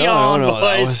no yawn, yawn.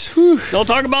 boys. Don't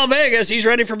talk about Vegas. He's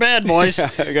ready for bed, boys. I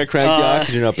got cranked the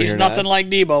oxygen up in He's here. nothing like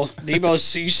Debo.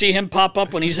 Debo's, you see him pop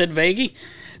up when he's at Vegas?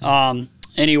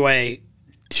 Anyway,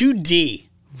 2D.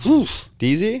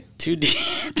 DZ? 2D.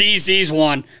 DZ's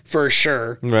one for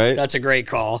sure. Right. That's a great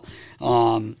call.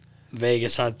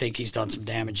 Vegas, I think he's done some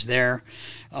damage there.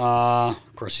 Of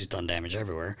course, he's done damage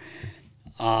everywhere.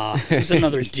 Who's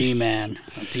another D-man?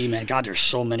 D-man. God, there's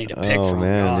so many to pick from. Oh,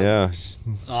 man, God.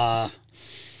 yeah.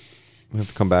 We have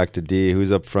to come back to D.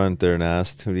 Who's up front there,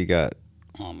 Nast? Who do you got?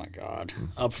 Oh, my God.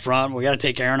 Up front, we got to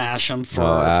take Aaron Asham for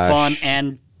Ash. fun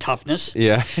and toughness.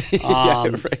 Yeah. Yeah,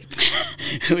 right.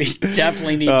 We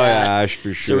definitely need Oh, that. yeah, Ash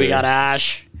for sure. So we got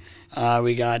Ash,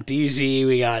 we got DZ,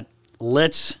 we got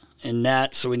Litz and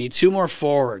net. So we need 2 more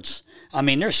forwards. I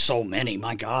mean, there's so many.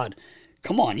 My God,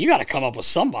 come on, you got to come up with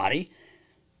somebody.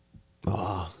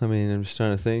 Oh, I mean, I'm just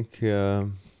trying to think.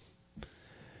 You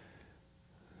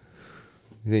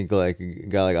think like a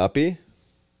guy like Uppy?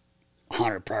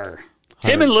 100 per.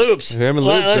 Him and Loops. Him and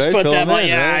Loops, Let's right? put Fill them him on. in,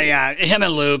 Yeah, right? yeah. Him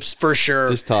and Loops for sure.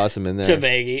 Just toss him in there. To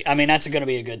Vegas. I mean, that's going to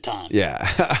be a good time. Yeah,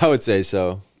 I would say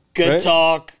so. Good right?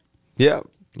 talk. Yeah.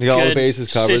 You got all the Good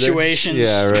bases covered. situations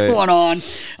there. Yeah, right. going on.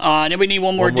 And then we need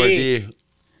one more D.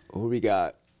 What do we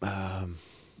got? I'm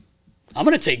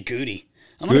going to take Goody.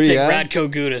 I'm going to Goody, take yeah?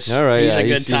 Radko Gudas. All right, He's yeah, a he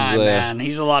good seems time, like man.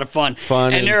 He's a lot of fun.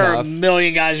 Fun and there are a tough.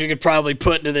 million guys we could probably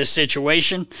put into this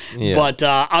situation, Yeah. but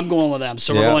I'm going with them.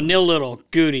 So we're Yeah. going Neil Little,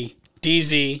 Goody,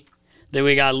 DZ. Then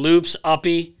we got Loops,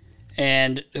 Uppy,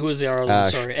 and who was the other one?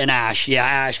 Ash. Sorry, and Ash. Yeah,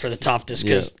 Ash for the toughness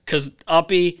Yeah. because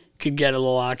Uppy could get a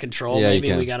little out of control. Yeah, he Maybe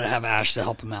can. we got to have Ash to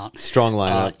help him out. Strong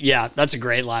lineup. Yeah, that's a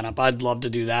great lineup. I'd love to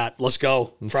do that. Let's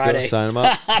go. Let's Friday. go. Sign him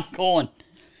up. I'm going.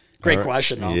 Great All right.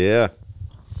 question, though. Yeah.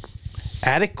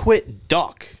 Adequate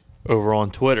Duck over on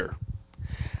Twitter.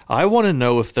 I want to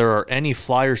know if there are any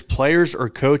Flyers players or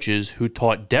coaches who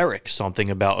taught Derek something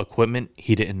about equipment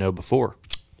he didn't know before.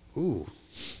 Ooh.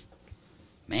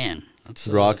 Man. That's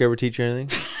Rock ever teach you anything?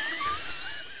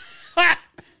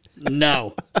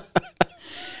 No.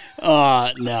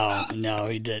 No,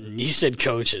 he didn't. He said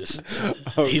coaches.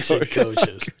 Said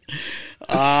coaches.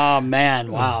 Oh,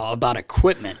 man. Wow. About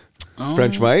equipment.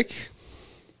 French Mike?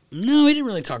 No, he didn't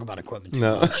really talk about equipment too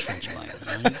No. much, French Mike.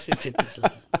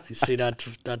 You see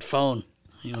that phone?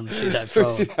 You want to see that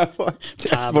phone?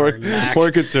 It's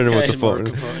more concerned with the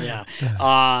phone. Yeah.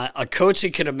 A coach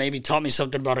that could have maybe taught me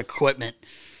something about equipment.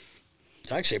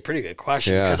 It's actually a pretty good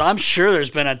question Yeah. because I'm sure there's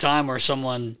been a time where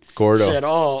someone Gordo. said,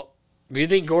 "Oh, do you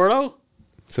think Gordo?"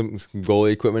 Some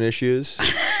goalie equipment issues?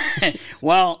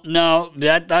 Well, no,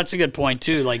 that's a good point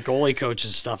too. Like goalie coaches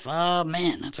and stuff. Oh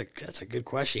man, that's a good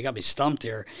question. You got me stumped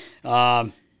here.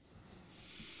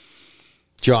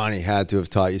 Johnny had to have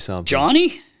taught you something.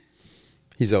 Johnny?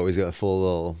 He's always got a full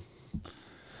little...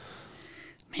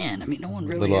 Man, I mean, no one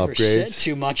really Little ever said upgrades.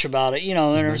 too much about it. You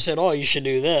know, they never said, "Oh, you should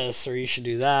do this," or "You should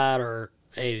do that," or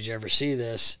 "Hey, did you ever see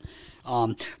this?"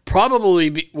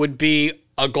 Probably would be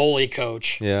a goalie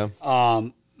coach. Yeah.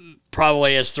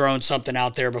 Probably has thrown something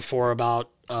out there before about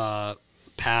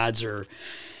pads or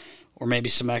maybe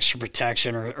some extra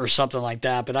protection or something like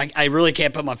that. But I really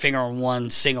can't put my finger on one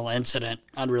single incident.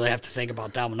 I'd really have to think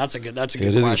about that one. That's a good It is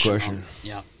a question. good question.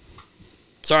 Yeah.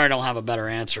 Sorry, I don't have a better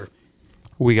answer.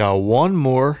 We got one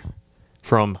more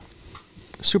from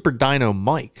Super Dino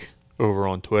Mike over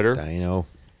on Twitter. Dino.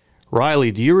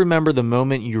 Riley, do you remember the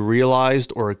moment you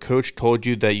realized or a coach told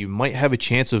you that you might have a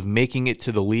chance of making it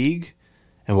to the league?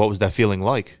 And what was that feeling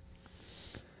like?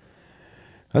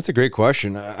 That's a great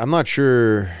question. I'm not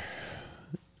sure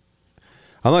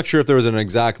if there was an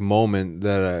exact moment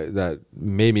that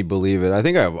made me believe it. I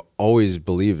think I've always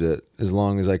believed it as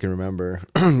long as I can remember,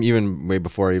 even way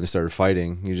before I even started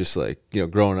fighting. You just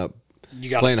growing up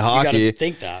playing hockey. You gotta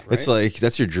think that, right? It's like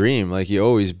that's your dream. Like you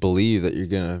always believe that you're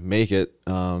gonna make it.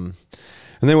 And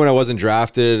then when I wasn't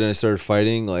drafted and I started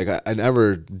fighting, like I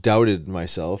never doubted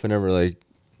myself. I never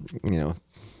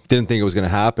didn't think it was gonna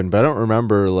happen. But I don't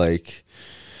remember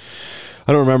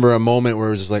a moment where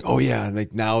it was just like, oh yeah,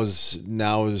 like now's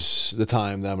the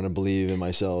time that I'm gonna believe in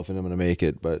myself and I'm gonna make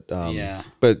it. But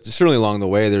but certainly along the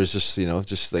way, there's just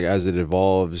just like as it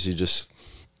evolves, you just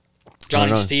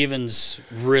Johnny Stevens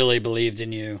really believed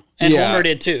in you, and Yeah. Homer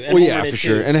did too. And Well, Homer yeah, did for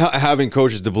too. sure. And having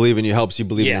coaches to believe in you helps you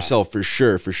believe in Yeah. yourself, for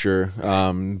sure, for sure.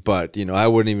 But, you know, I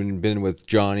wouldn't even been with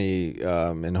Johnny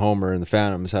and Homer and the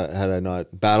Phantoms had I not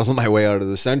battled my way out of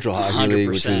the Central Hockey League,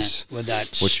 which is... with that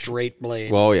straight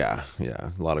blade. Well, yeah.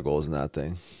 A lot of goals in that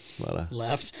thing. A lot of...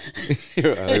 Left? I think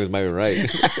it might be right.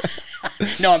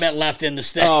 No, I meant left in the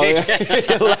stick. Oh, yeah.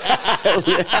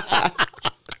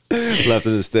 Left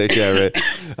in the stick, yeah,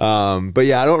 right. But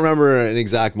yeah, I don't remember an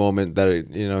exact moment that it,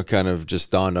 you know, kind of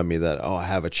just dawned on me that, oh, I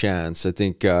have a chance. I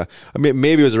think, I mean,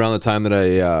 maybe it was around the time that I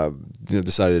you know,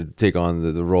 decided to take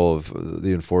on the role of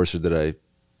the enforcer, that I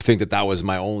think that was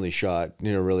my only shot,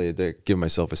 you know, really to give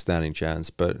myself a standing chance.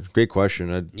 But great question.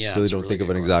 I really don't think of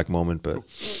an exact moment. But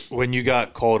when you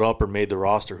got called up or made the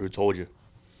roster, who told you?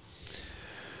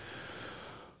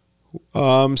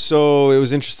 So it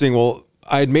was interesting. Well,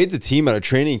 I had made the team at a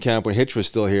training camp when Hitch was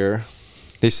still here.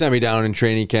 They sent me down in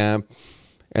training camp,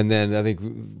 and then I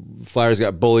think Flyers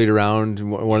got bullied around in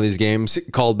one of these games,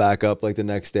 called back up like the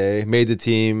next day, made the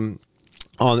team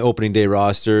on the opening day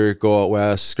roster, go out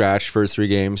west, scratched first 3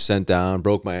 games, sent down,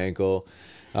 broke my ankle,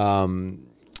 and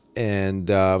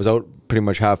I was out pretty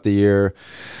much half the year.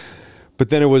 But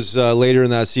then it was later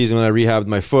in that season when I rehabbed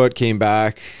my foot, came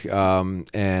back,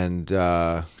 and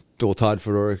old Todd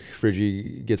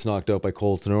Friggy gets knocked out by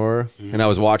Cole Tenor, and I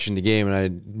was watching the game, and I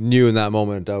knew in that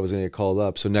moment I was going to get called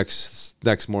up. So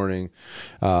next morning,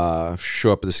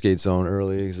 show up at the skate zone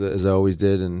early as I always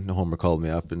did, and Homer called me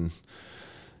up, and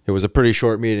it was a pretty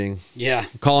short meeting. Yeah,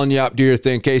 calling you up, do your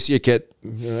thing, Casey, kid.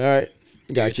 All right,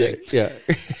 gotcha. Yeah.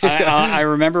 I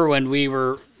remember when we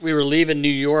were leaving New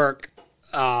York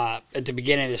at the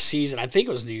beginning of the season. I think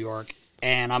it was New York,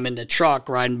 and I'm in the truck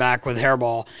riding back with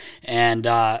Hairball, and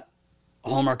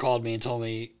Homer called me and told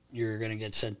me you're going to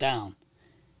get sent down.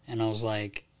 And I was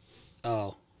like,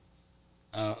 oh,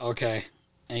 okay.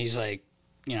 And he's like,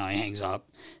 you know, he hangs up.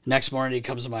 Next morning he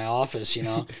comes to my office, you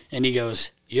know, and he goes,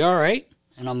 you all right?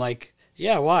 And I'm like,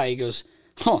 yeah, why? He goes,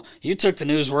 oh, you took the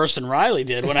news worse than Riley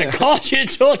did when I called you and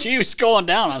told you he was going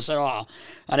down. I said, oh,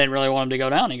 I didn't really want him to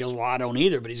go down. He goes, well, I don't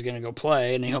either, but he's going to go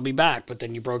play, and he'll be back. But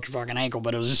then you broke your fucking ankle.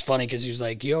 But it was just funny because he was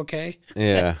like, you okay?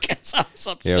 Yeah. I guess I was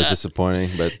upset. Yeah, it was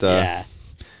disappointing, but yeah.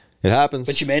 It happens.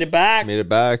 But you made it back. Made it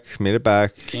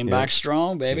back. Came back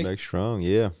strong, baby. Came back strong,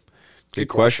 yeah. Good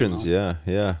questions, question,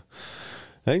 yeah.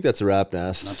 I think that's a wrap,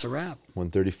 Nast. That's a wrap.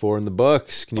 134 in the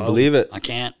books. Can you Boom. believe it? I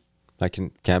can't. I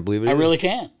can't believe it I either. really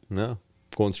can't. No.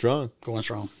 Going strong. Going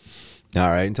strong. All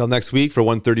right. Until next week for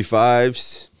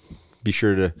 135s. Be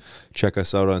sure to check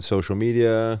us out on social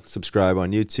media, subscribe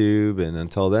on YouTube, and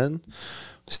until then,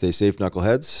 stay safe,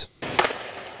 knuckleheads.